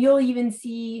 And you'll even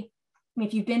see,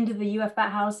 if you've been to the UF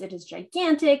Bat House, it is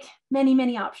gigantic, many,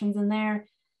 many options in there.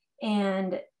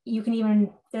 And you can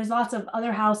even, there's lots of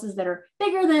other houses that are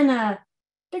bigger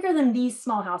than these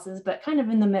small houses, but kind of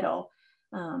in the middle.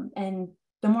 And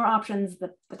the more options,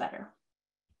 the better.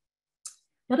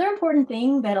 Another important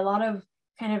thing that a lot of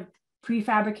kind of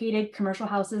prefabricated commercial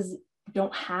houses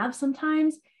don't have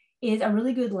sometimes is a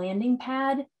really good landing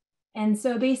pad. And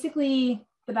so basically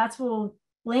the bats will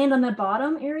land on the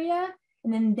bottom area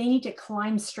and then they need to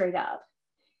climb straight up.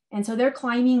 And so they're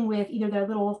climbing with either their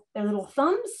little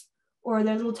thumbs or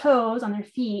their little toes on their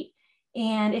feet.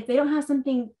 And if they don't have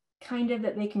something kind of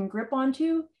that they can grip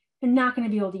onto, they're not going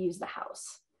to be able to use the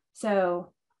house.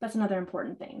 So that's another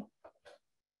important thing.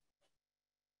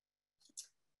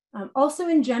 Also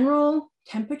in general,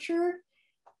 temperature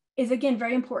is again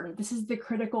very important. This is the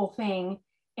critical thing.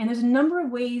 And there's a number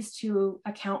of ways to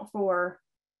account for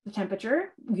the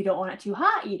temperature. You don't want it too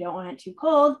hot, you don't want it too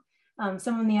cold.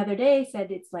 Someone the other day said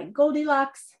it's like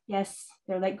Goldilocks. Yes,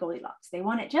 they're like Goldilocks. They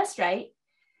want it just right.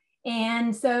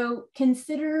 And so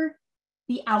consider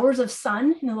the hours of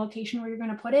sun in the location where you're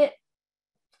going to put it.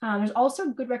 There's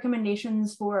also good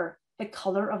recommendations for the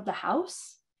color of the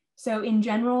house. So in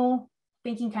general,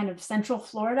 thinking kind of central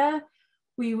Florida,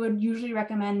 we would usually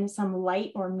recommend some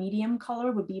light or medium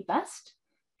color would be best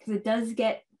because it does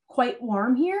get quite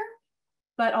warm here,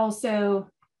 but also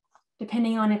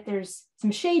depending on if there's some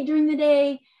shade during the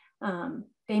day,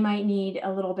 they might need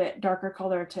a little bit darker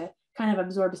color to kind of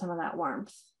absorb some of that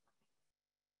warmth.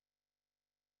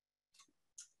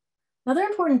 Another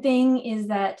important thing is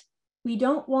that we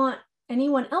don't want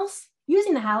anyone else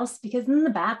using the house because then the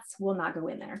bats will not go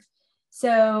in there.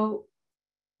 So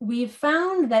we've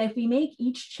found that if we make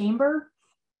each chamber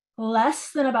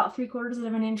less than about 3/4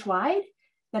 of an inch wide,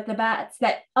 that the bats,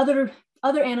 that other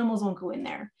animals won't go in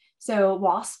there. So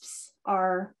wasps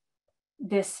are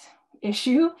this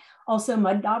issue. Also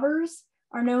mud daubers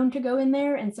are known to go in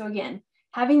there. And so again,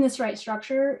 having this right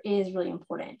structure is really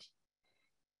important.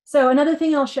 So another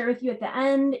thing I'll share with you at the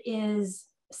end is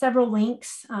several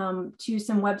links to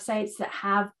some websites that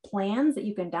have plans that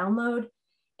you can download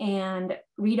and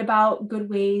read about good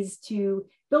ways to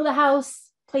build a house,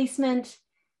 placement,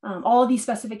 all of these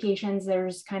specifications.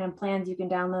 There's kind of plans you can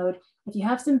download. If you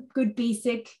have some good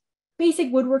basic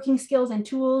woodworking skills and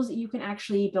tools, you can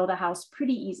actually build a house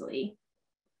pretty easily.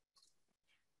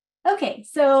 Okay,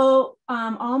 so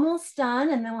almost done,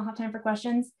 and then we'll have time for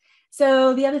questions.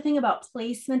 So the other thing about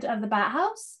placement of the bat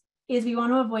house is we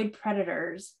want to avoid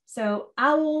predators. So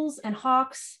owls and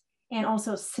hawks and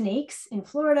also snakes in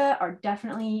Florida are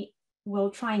definitely will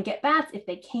try and get bats if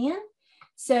they can.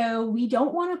 So we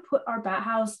don't want to put our bat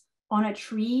house on a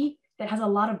tree that has a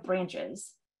lot of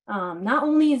branches. Not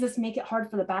only does this make it hard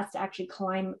for the bats to actually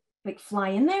climb, like fly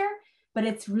in there, but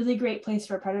it's really great place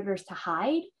for predators to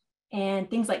hide. And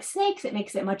things like snakes, it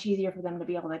makes it much easier for them to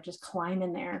be able to just climb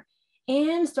in there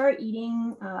and start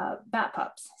eating bat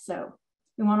pups. So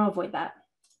we want to avoid that.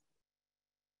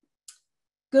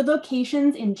 Good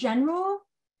locations in general,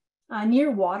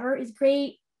 near water is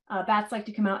great. Bats like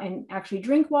to come out and actually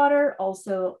drink water.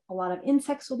 Also, a lot of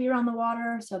insects will be around the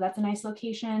water, so that's a nice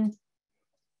location.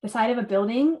 The side of a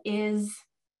building is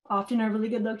often a really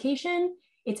good location.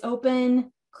 It's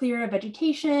open, clear of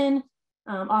vegetation,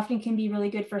 often can be really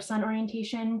good for sun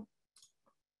orientation.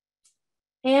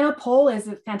 And a pole is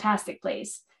a fantastic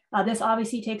place. This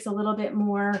obviously takes a little bit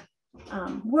more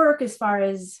work as far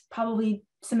as probably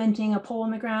cementing a pole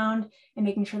in the ground and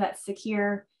making sure that's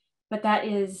secure, but that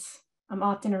is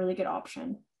often a really good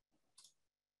option.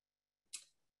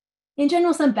 In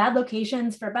general, some bad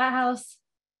locations for a bat house.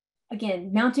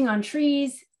 Again, mounting on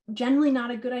trees, generally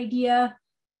not a good idea.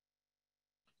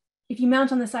 If you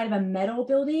mount on the side of a metal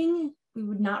building, we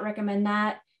would not recommend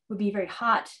that. It would be very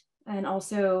hot and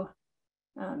also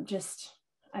just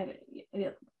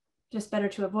better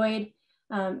to avoid.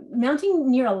 Mounting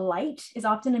near a light is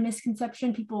often a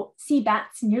misconception. People see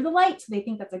bats near the light, so they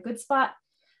think that's a good spot.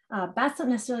 Bats don't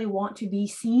necessarily want to be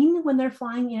seen when they're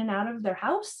flying in and out of their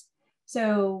house.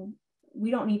 So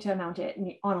we don't need to mount it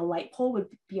on a light pole, would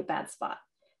be a bad spot.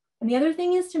 And the other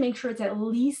thing is to make sure it's at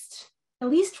least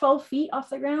 12 feet off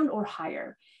the ground or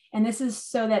higher. And this is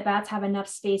so that bats have enough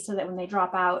space so that when they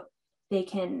drop out, they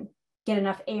can get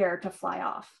enough air to fly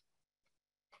off.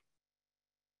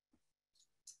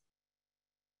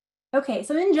 Okay,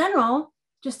 so in general,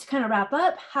 just to kind of wrap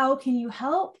up, how can you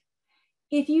help?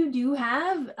 If you do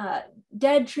have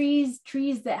dead trees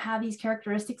that have these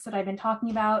characteristics that I've been talking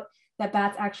about, that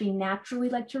bats actually naturally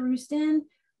like to roost in,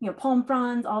 palm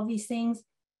fronds, all these things.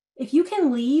 If you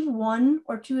can leave one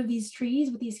or two of these trees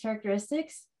with these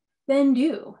characteristics, then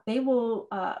do. They will,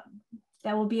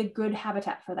 that will be a good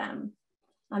habitat for them.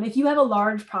 If you have a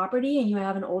large property and you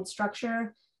have an old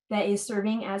structure that is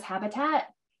serving as habitat,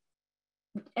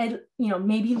 and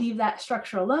maybe leave that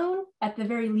structure alone. At the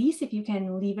very least, if you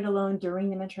can leave it alone during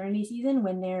the maternity season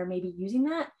when they're maybe using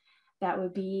that, that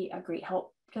would be a great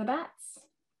help to the bats.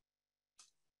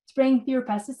 Spraying fewer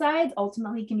pesticides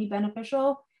ultimately can be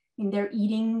beneficial. They're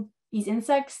eating these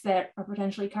insects that are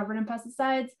potentially covered in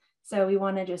pesticides, so we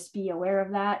want to just be aware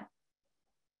of that.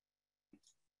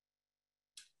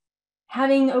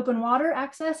 Having open water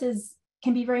access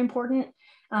can be very important.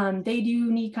 They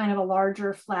do need kind of a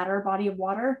larger, flatter body of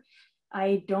water.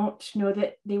 I don't know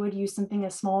that they would use something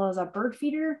as small as a bird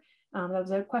feeder. That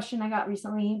was a question I got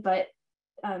recently, but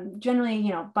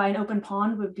generally, by an open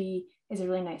pond is a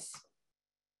really nice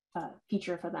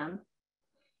feature for them.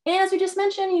 And as we just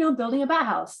mentioned, building a bat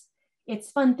house. It's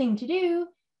a fun thing to do.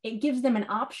 It gives them an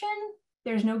option.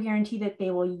 There's no guarantee that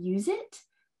they will use it,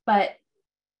 but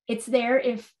it's there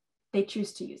if they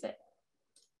choose to use it.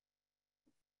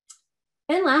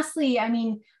 And lastly,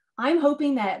 I'm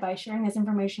hoping that by sharing this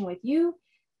information with you,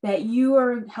 that you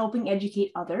are helping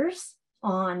educate others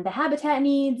on the habitat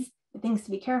needs, the things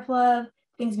to be careful of,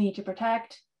 things we need to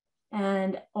protect,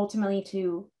 and ultimately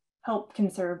to help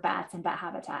conserve bats and bat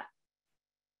habitat.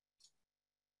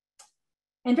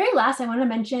 And very last, I want to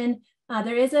mention,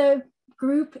 there is a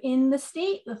group in the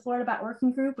state, the Florida Bat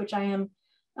Working Group, which I am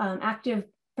active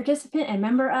participant and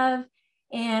member of.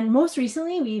 And most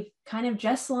recently, we've kind of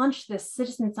just launched this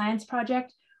citizen science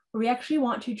project where we actually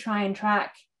want to try and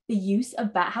track the use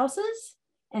of bat houses.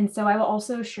 And so I will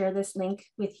also share this link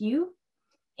with you.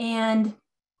 And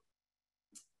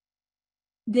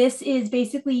this is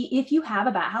basically, if you have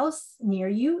a bat house near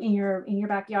you in your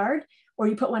backyard, or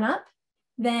you put one up,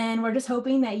 then we're just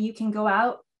hoping that you can go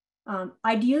out,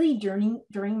 ideally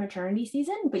during maternity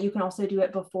season, but you can also do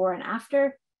it before and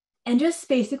after. And just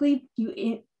basically,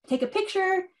 take a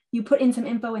picture, you put in some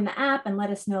info in the app and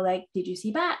let us know, like, did you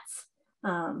see bats?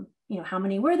 How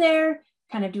many were there?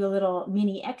 Kind of do a little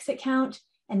mini exit count,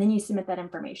 and then you submit that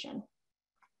information.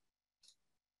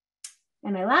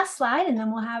 And my last slide, and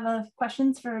then we'll have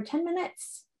questions for 10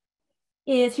 minutes,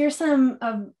 is here's some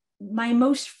of my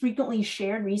most frequently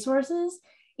shared resources.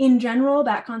 In general,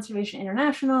 Bat Conservation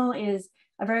International is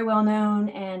a very well-known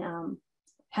and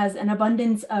has an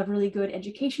abundance of really good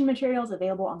education materials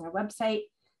available on their website.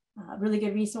 Really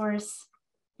good resource.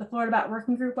 The Florida Bat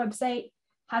Working Group website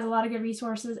has a lot of good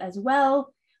resources as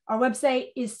well. Our website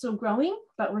is still growing,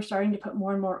 but we're starting to put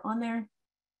more and more on there.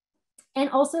 And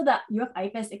also the UF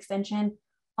IFAS Extension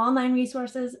online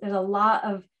resources. There's a lot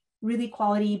of really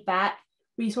quality bat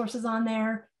resources on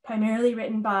there, primarily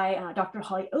written by Dr.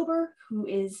 Holly Ober, who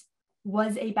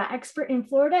was a bat expert in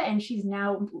Florida, and she's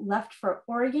now left for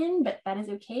Oregon, but that is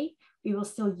okay. We will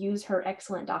still use her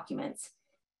excellent documents.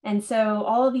 And so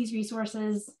all of these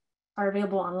resources are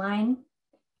available online.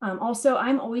 Also,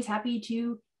 I'm always happy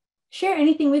to share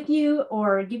anything with you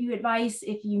or give you advice.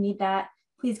 If you need that,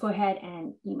 please go ahead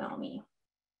and email me.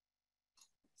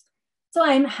 So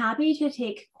I'm happy to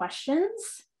take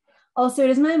questions. Also,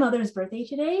 it is my mother's birthday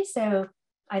today, so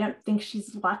I don't think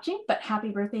she's watching, but happy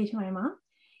birthday to my mom.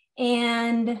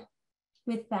 And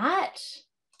with that,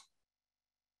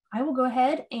 I will go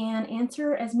ahead and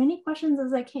answer as many questions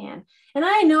as I can. And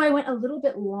I know I went a little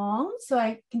bit long, so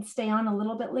I can stay on a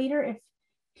little bit later if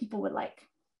people would like.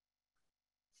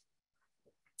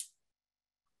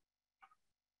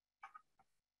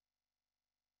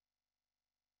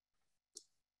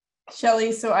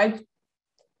 Shelly, so I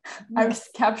was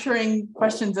capturing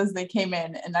questions as they came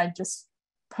in, and I just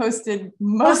posted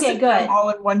most of them all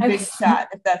in one big chat,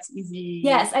 if that's easy.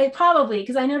 Yes, I probably,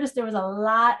 because I noticed there was a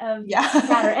lot of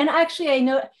chatter. And actually, I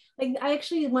know,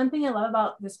 one thing I love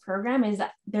about this program is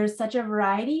that there's such a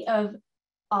variety of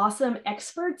awesome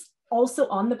experts also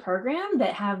on the program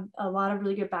that have a lot of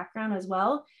really good background as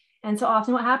well. And so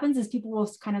often what happens is people will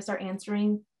kind of start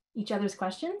answering each other's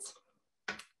questions.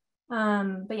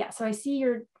 But yeah, so I see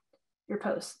your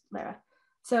post, Lara.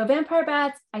 So vampire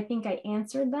bats, I think I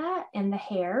answered that, and the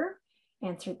hair,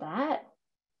 answered that.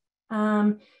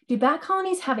 Do bat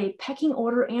colonies have a pecking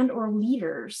order and or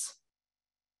leaders?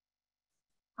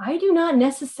 I do not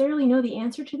necessarily know the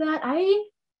answer to that. I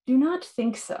do not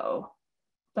think so,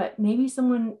 but maybe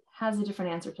someone has a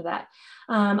different answer to that.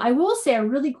 I will say a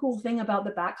really cool thing about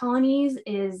the bat colonies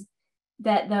is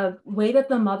that the way that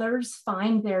the mothers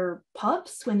find their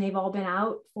pups when they've all been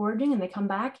out foraging and they come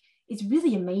back is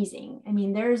really amazing. I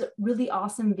mean, there's really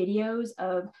awesome videos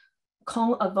of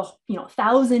the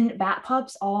 1,000 bat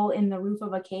pups all in the roof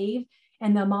of a cave,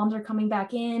 and the moms are coming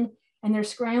back in and they're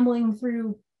scrambling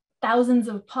through thousands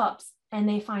of pups and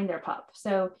they find their pup.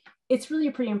 So it's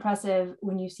really pretty impressive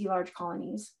when you see large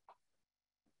colonies.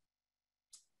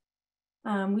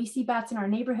 We see bats in our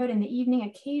neighborhood in the evening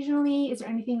occasionally. Is there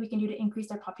anything we can do to increase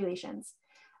their populations?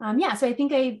 Yeah, so I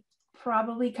think I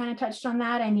probably kind of touched on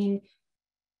that. I mean,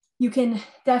 you can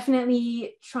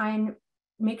definitely try and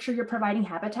make sure you're providing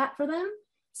habitat for them.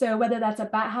 So whether that's a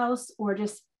bat house or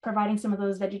just providing some of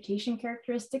those vegetation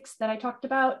characteristics that I talked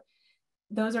about,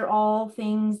 those are all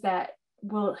things that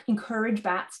will encourage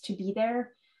bats to be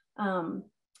there.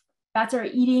 Bats are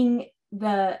eating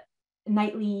the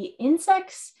nightly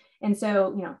insects. And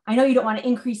so, I know you don't want to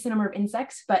increase the number of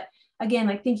insects, but again,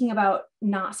 like thinking about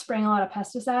not spraying a lot of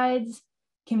pesticides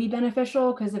can be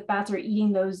beneficial, because if bats are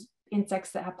eating those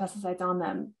insects that have pesticides on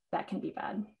them, that can be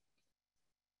bad.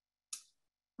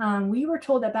 We were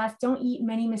told that bats don't eat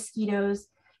many mosquitoes,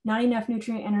 not enough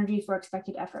nutrient energy for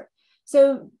expected effort.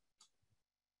 So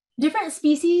different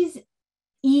species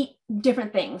eat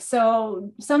different things.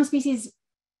 So some species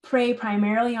prey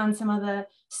primarily on some of the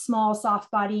small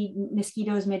soft-bodied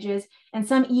mosquitoes, midges, and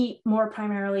some eat more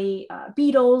primarily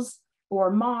beetles or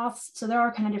moths. So there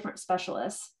are kind of different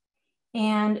specialists.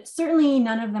 And certainly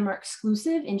none of them are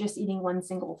exclusive in just eating one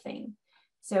single thing.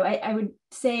 So I would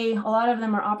say a lot of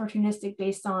them are opportunistic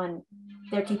based on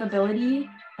their capability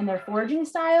and their foraging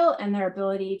style and their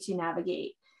ability to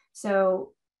navigate.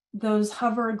 So those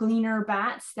hover gleaner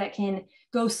bats that can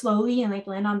go slowly and like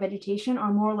land on vegetation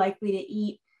are more likely to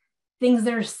eat things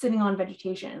that are sitting on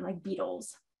vegetation, like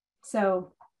beetles.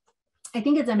 So I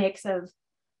think it's a mix of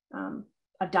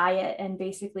a diet, and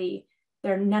basically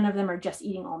none of them are just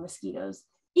eating all mosquitoes,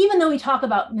 even though we talk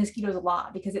about mosquitoes a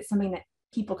lot because it's something that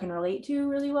people can relate to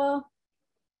really well.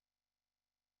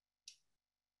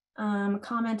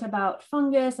 Comment about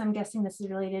fungus. I'm guessing this is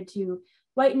related to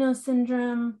white nose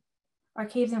syndrome. Are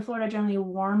caves in Florida generally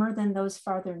warmer than those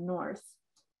farther north?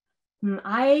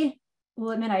 I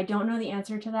will admit I don't know the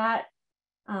answer to that.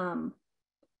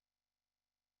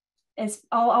 As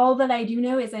all that I do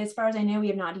know is that, as far as I know, we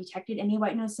have not detected any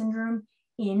white nose syndrome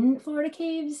in Florida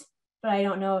caves, but I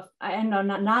don't know if I'm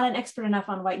not an expert enough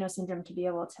on white nose syndrome to be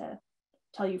able to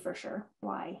tell you for sure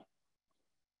why.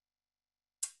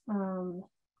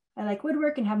 I like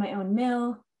woodwork and have my own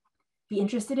mill. Be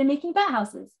interested in making bat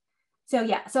houses. So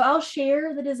yeah, so I'll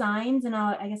share the designs, and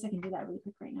I guess I can do that really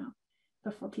quick right now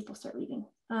before people start leaving.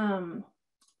 So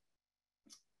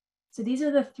these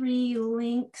are the 3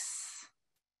 links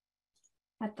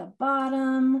at the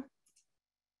bottom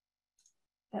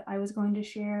that I was going to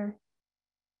share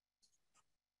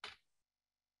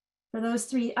for those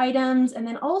 3 items. And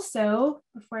then also,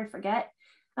 before I forget,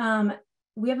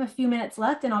 we have a few minutes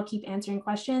left and I'll keep answering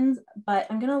questions, but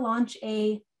I'm gonna launch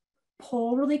a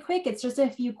poll really quick. It's just a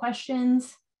few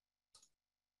questions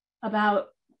about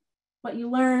what you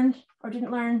learned or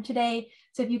didn't learn today.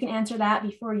 So if you can answer that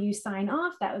before you sign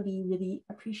off, that would be really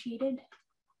appreciated.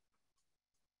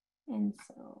 And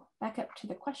so back up to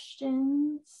the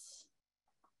questions.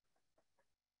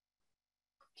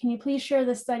 Can you please share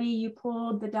the study you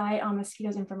pulled the diet on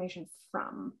mosquitoes information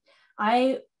from?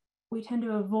 We tend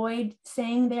to avoid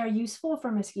saying they are useful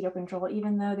for mosquito control,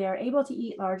 even though they are able to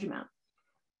eat large amounts.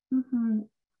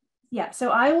 Yeah, so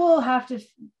I will have to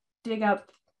dig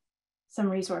up some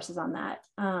resources on that.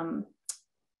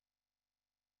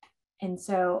 And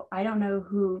so I don't know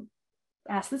who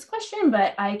asked this question,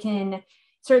 but I can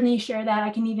certainly share that. I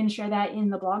can even share that in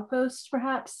the blog post,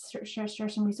 perhaps, share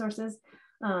some resources.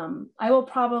 I will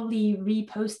probably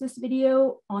repost this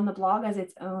video on the blog as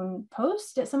its own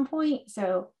post at some point.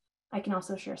 So I can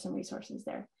also share some resources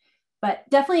there. But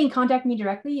definitely contact me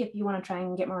directly if you want to try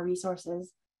and get more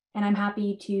resources. And I'm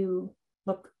happy to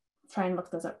try and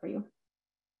look those up for you.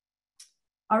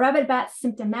 Are rabid bats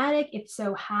symptomatic? If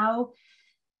so, how?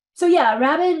 So yeah,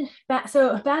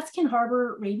 bats can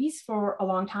harbor rabies for a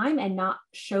long time and not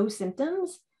show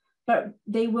symptoms, but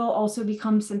they will also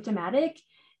become symptomatic.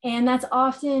 And that's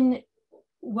often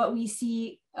what we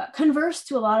see converse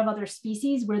to a lot of other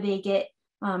species where they get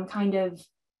kind of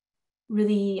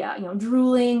really,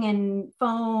 drooling and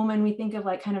foam. And we think of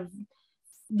like kind of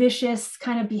vicious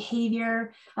kind of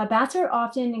behavior. Bats are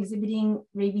often exhibiting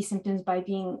rabies symptoms by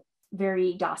being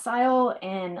very docile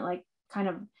and like kind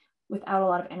of without a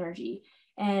lot of energy.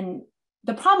 And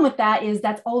the problem with that is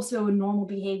that's also normal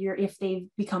behavior if they've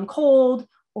become cold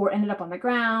or ended up on the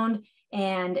ground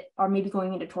and are maybe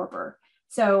going into torpor.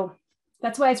 So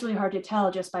that's why it's really hard to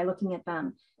tell just by looking at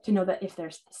them to know that if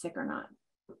they're sick or not.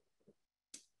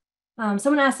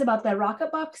 Someone asked about the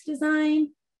rocket box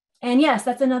design. And yes,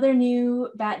 that's another new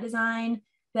bat design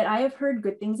that I have heard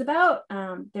good things about.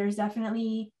 There's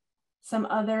definitely some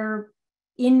other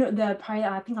I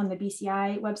think on the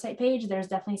BCI website page, there's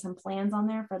definitely some plans on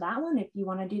there for that one if you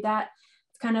want to do that.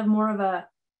 It's kind of more of a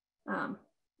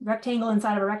rectangle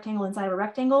inside of a rectangle inside of a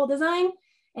rectangle design.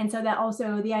 And so that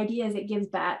also, the idea is it gives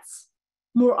bats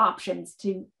more options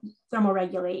to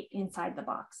thermoregulate inside the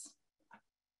box.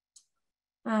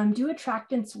 Do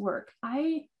attractants work?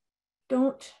 I'm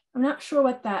not sure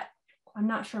what that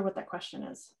question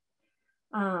is.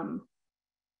 I'm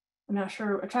not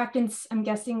sure. Attractants, I'm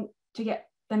guessing to get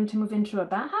them to move into a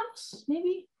bat house,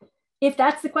 maybe? If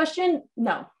that's the question,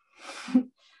 no. The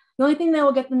only thing that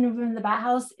will get them to move into the bat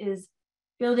house is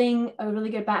building a really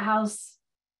good bat house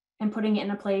and putting it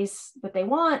in a place that they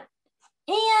want,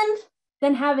 and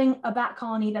then having a bat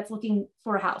colony that's looking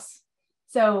for a house.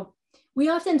 So we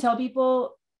often tell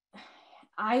people,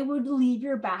 I would leave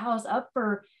your bat house up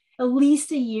for at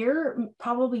least a year,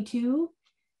 probably 2,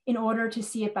 in order to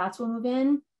see if bats will move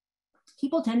in.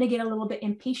 People tend to get a little bit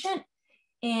impatient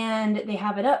and they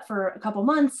have it up for a couple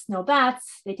months, no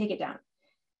bats, they take it down.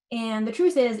 And the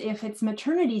truth is, if it's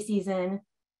maternity season,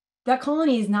 that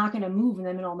colony is not going to move in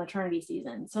the middle of maternity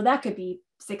season. So that could be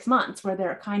 6 months where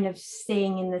they're kind of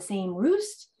staying in the same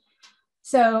roost.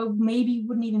 So maybe it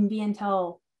wouldn't even be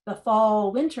until the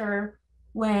fall, winter,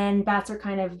 when bats are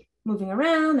kind of moving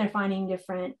around, they're finding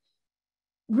different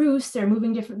roosts, they're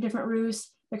moving different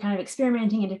roosts, they're kind of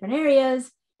experimenting in different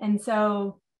areas. And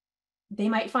so they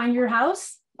might find your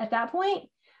house at that point.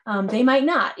 They might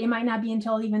not. It might not be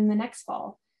until even the next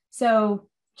fall. So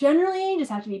generally, you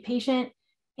just have to be patient.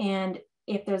 And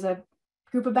if there's a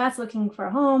group of bats looking for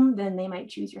a home, then they might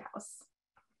choose your house.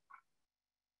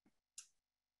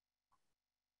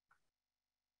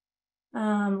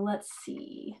 Let's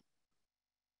see.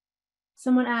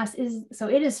 Someone asked, so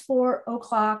it is 4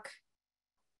 o'clock.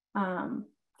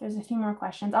 There's a few more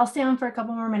questions. I'll stay on for a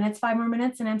couple more minutes, 5 more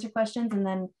minutes, and answer questions, and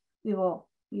then we will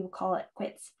call it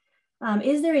quits.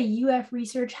 Is there a UF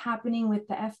research happening with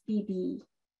the FBB?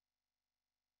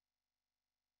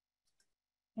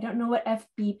 I don't know what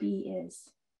FBB is.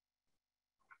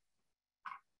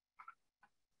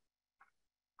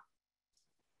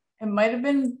 It might have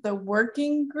been the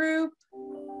working group.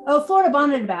 Oh, Florida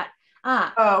bonneted bat.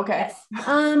 Oh, okay.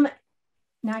 Yes.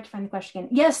 Now I have to find the question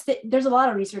again. Yes, there's a lot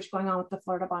of research going on with the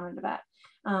Florida bonneted bat.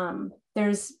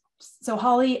 So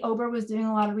Holly Ober was doing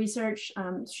a lot of research.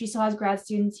 She still has grad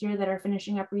students here that are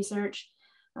finishing up research.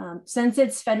 Since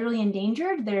it's federally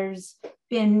endangered, there's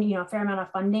been a fair amount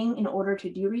of funding in order to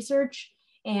do research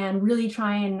and really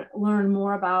try and learn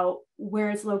more about where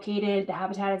it's located, the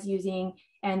habitat it's using,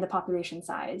 and the population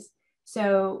size.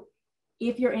 So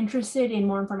if you're interested in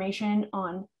more information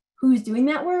on who's doing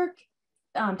that work,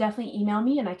 definitely email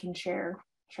me and I can share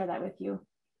that with you.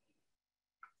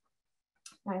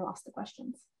 I lost the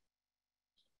questions.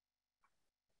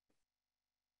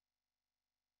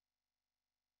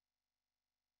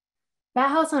 Bat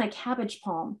house on a cabbage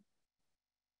palm.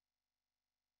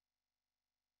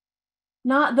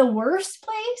 Not the worst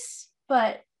place,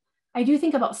 but I do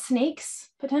think about snakes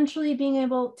potentially being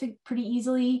able to pretty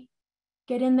easily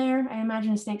get in there. I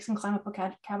imagine snakes can climb up a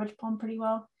cabbage palm pretty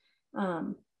well.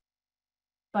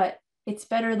 But it's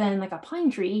better than like a pine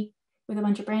tree with a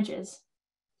bunch of branches.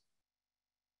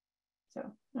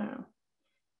 So I don't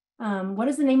know. What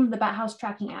is the name of the bat house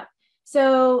tracking app?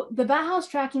 So the Bat House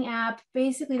tracking app,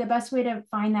 basically the best way to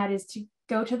find that is to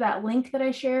go to that link that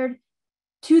I shared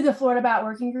to the Florida Bat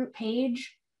Working Group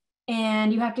page,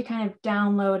 and you have to kind of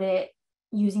download it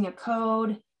using a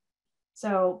code.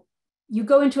 So you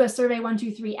go into a Survey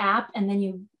 123 app, and then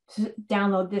you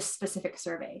download this specific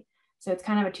survey. So it's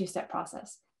kind of a two-step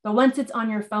process. But once it's on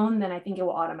your phone, then I think it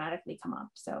will automatically come up.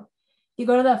 So if you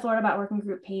go to the Florida Bat Working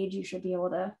Group page, you should be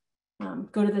able to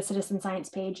go to the citizen science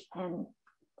page, and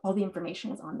all the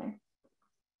information is on there.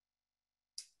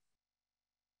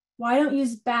 Why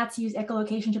don't bats use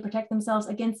echolocation to protect themselves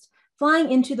against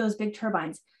flying into those big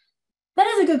turbines? That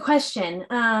is a good question.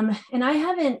 And I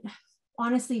haven't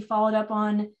honestly followed up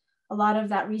on a lot of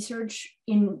that research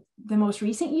in the most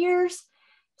recent years.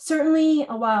 Certainly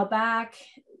a while back,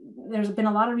 there's been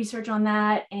a lot of research on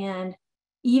that. And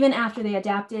even after they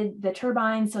adapted the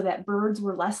turbines so that birds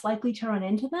were less likely to run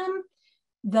into them,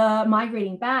 the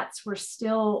migrating bats were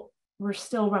still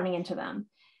running into them.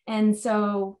 And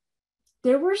so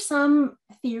there were some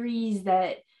theories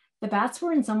that the bats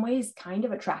were in some ways kind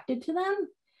of attracted to them.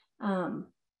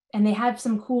 And they had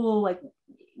some cool like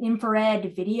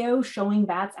infrared video showing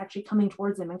bats actually coming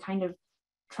towards them and kind of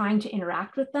trying to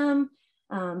interact with them.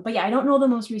 But yeah, I don't know the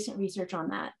most recent research on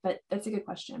that, but that's a good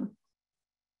question.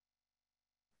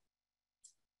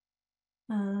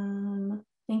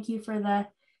 Thank you for the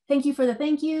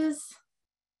thank yous.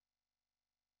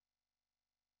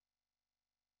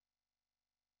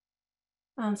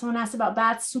 Someone asked about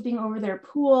bats swooping over their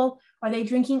pool. Are they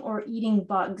drinking or eating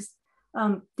bugs?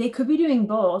 They could be doing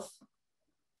both.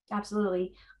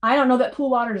 Absolutely. I don't know that pool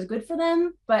water is good for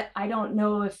them, but I don't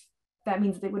know if that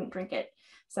means they wouldn't drink it.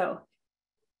 So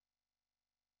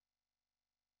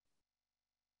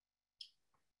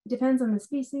it depends on the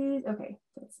species. Okay,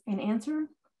 that's an answer.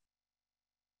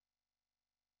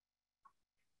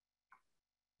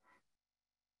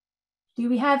 Do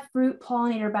we have fruit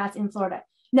pollinator bats in Florida?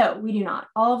 No, we do not.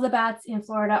 All of the bats in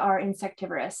Florida are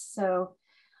insectivorous. So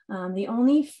the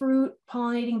only fruit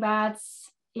pollinating bats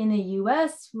in the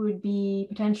US would be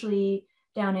potentially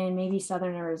down in maybe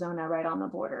southern Arizona, right on the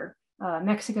border.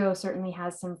 Mexico certainly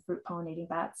has some fruit pollinating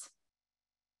bats.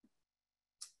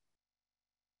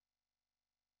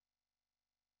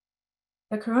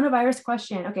 The coronavirus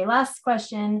question. Okay, last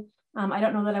question. I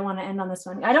don't know that I want to end on this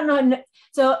one. I don't know.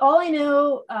 So all I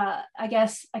know, I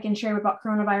guess I can share about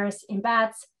coronavirus in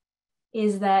bats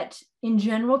is that in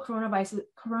general,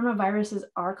 coronaviruses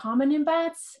are common in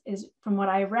bats, is from what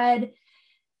I've read.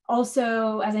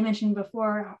 Also, as I mentioned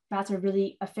before, bats are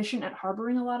really efficient at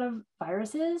harboring a lot of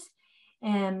viruses.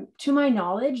 And to my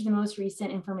knowledge, the most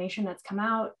recent information that's come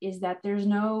out is that there's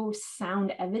no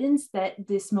sound evidence that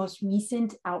this most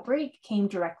recent outbreak came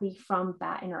directly from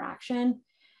bat interaction.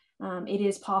 It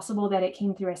is possible that it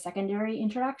came through a secondary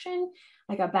interaction,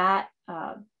 like a bat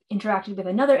interacted with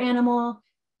another animal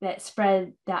that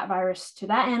spread that virus to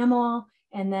that animal,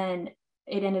 and then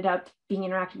it ended up being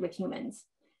interacted with humans.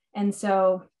 And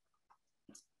so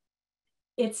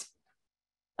it's,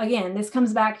 again, this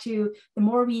comes back to the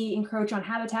more we encroach on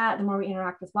habitat, the more we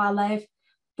interact with wildlife,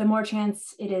 the more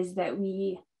chance it is that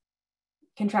we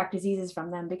contract diseases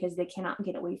from them because they cannot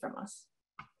get away from us.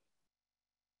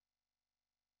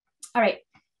 All right,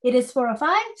 it is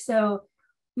 4:05, so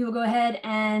we will go ahead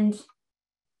and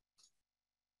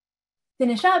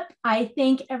finish up. I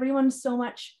thank everyone so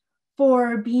much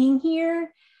for being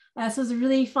here. This was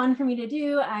really fun for me to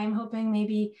do. I'm hoping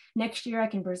maybe next year I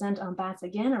can present on bats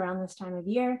again around this time of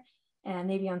year and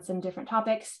maybe on some different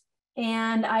topics.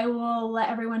 And I will let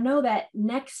everyone know that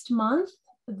next month,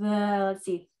 the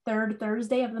third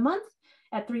Thursday of the month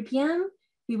at 3 p.m.,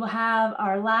 we will have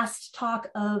our last talk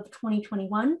of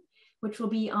 2021, which will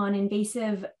be on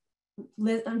invasive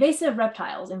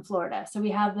reptiles in Florida. So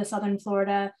we have the Southern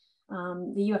Florida,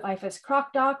 the UF IFAS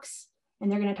croc docs,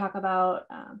 and they're going to talk about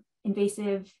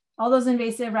all those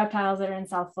invasive reptiles that are in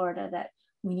South Florida that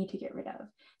we need to get rid of.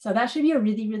 So that should be a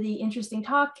really, really interesting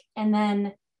talk. And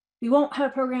then we won't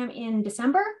have a program in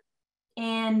December.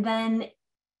 And then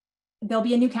there'll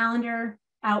be a new calendar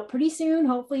out pretty soon,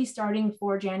 hopefully starting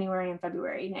for January and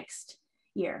February next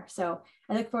year. So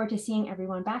I look forward to seeing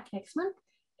everyone back next month.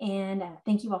 And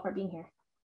thank you all for being here.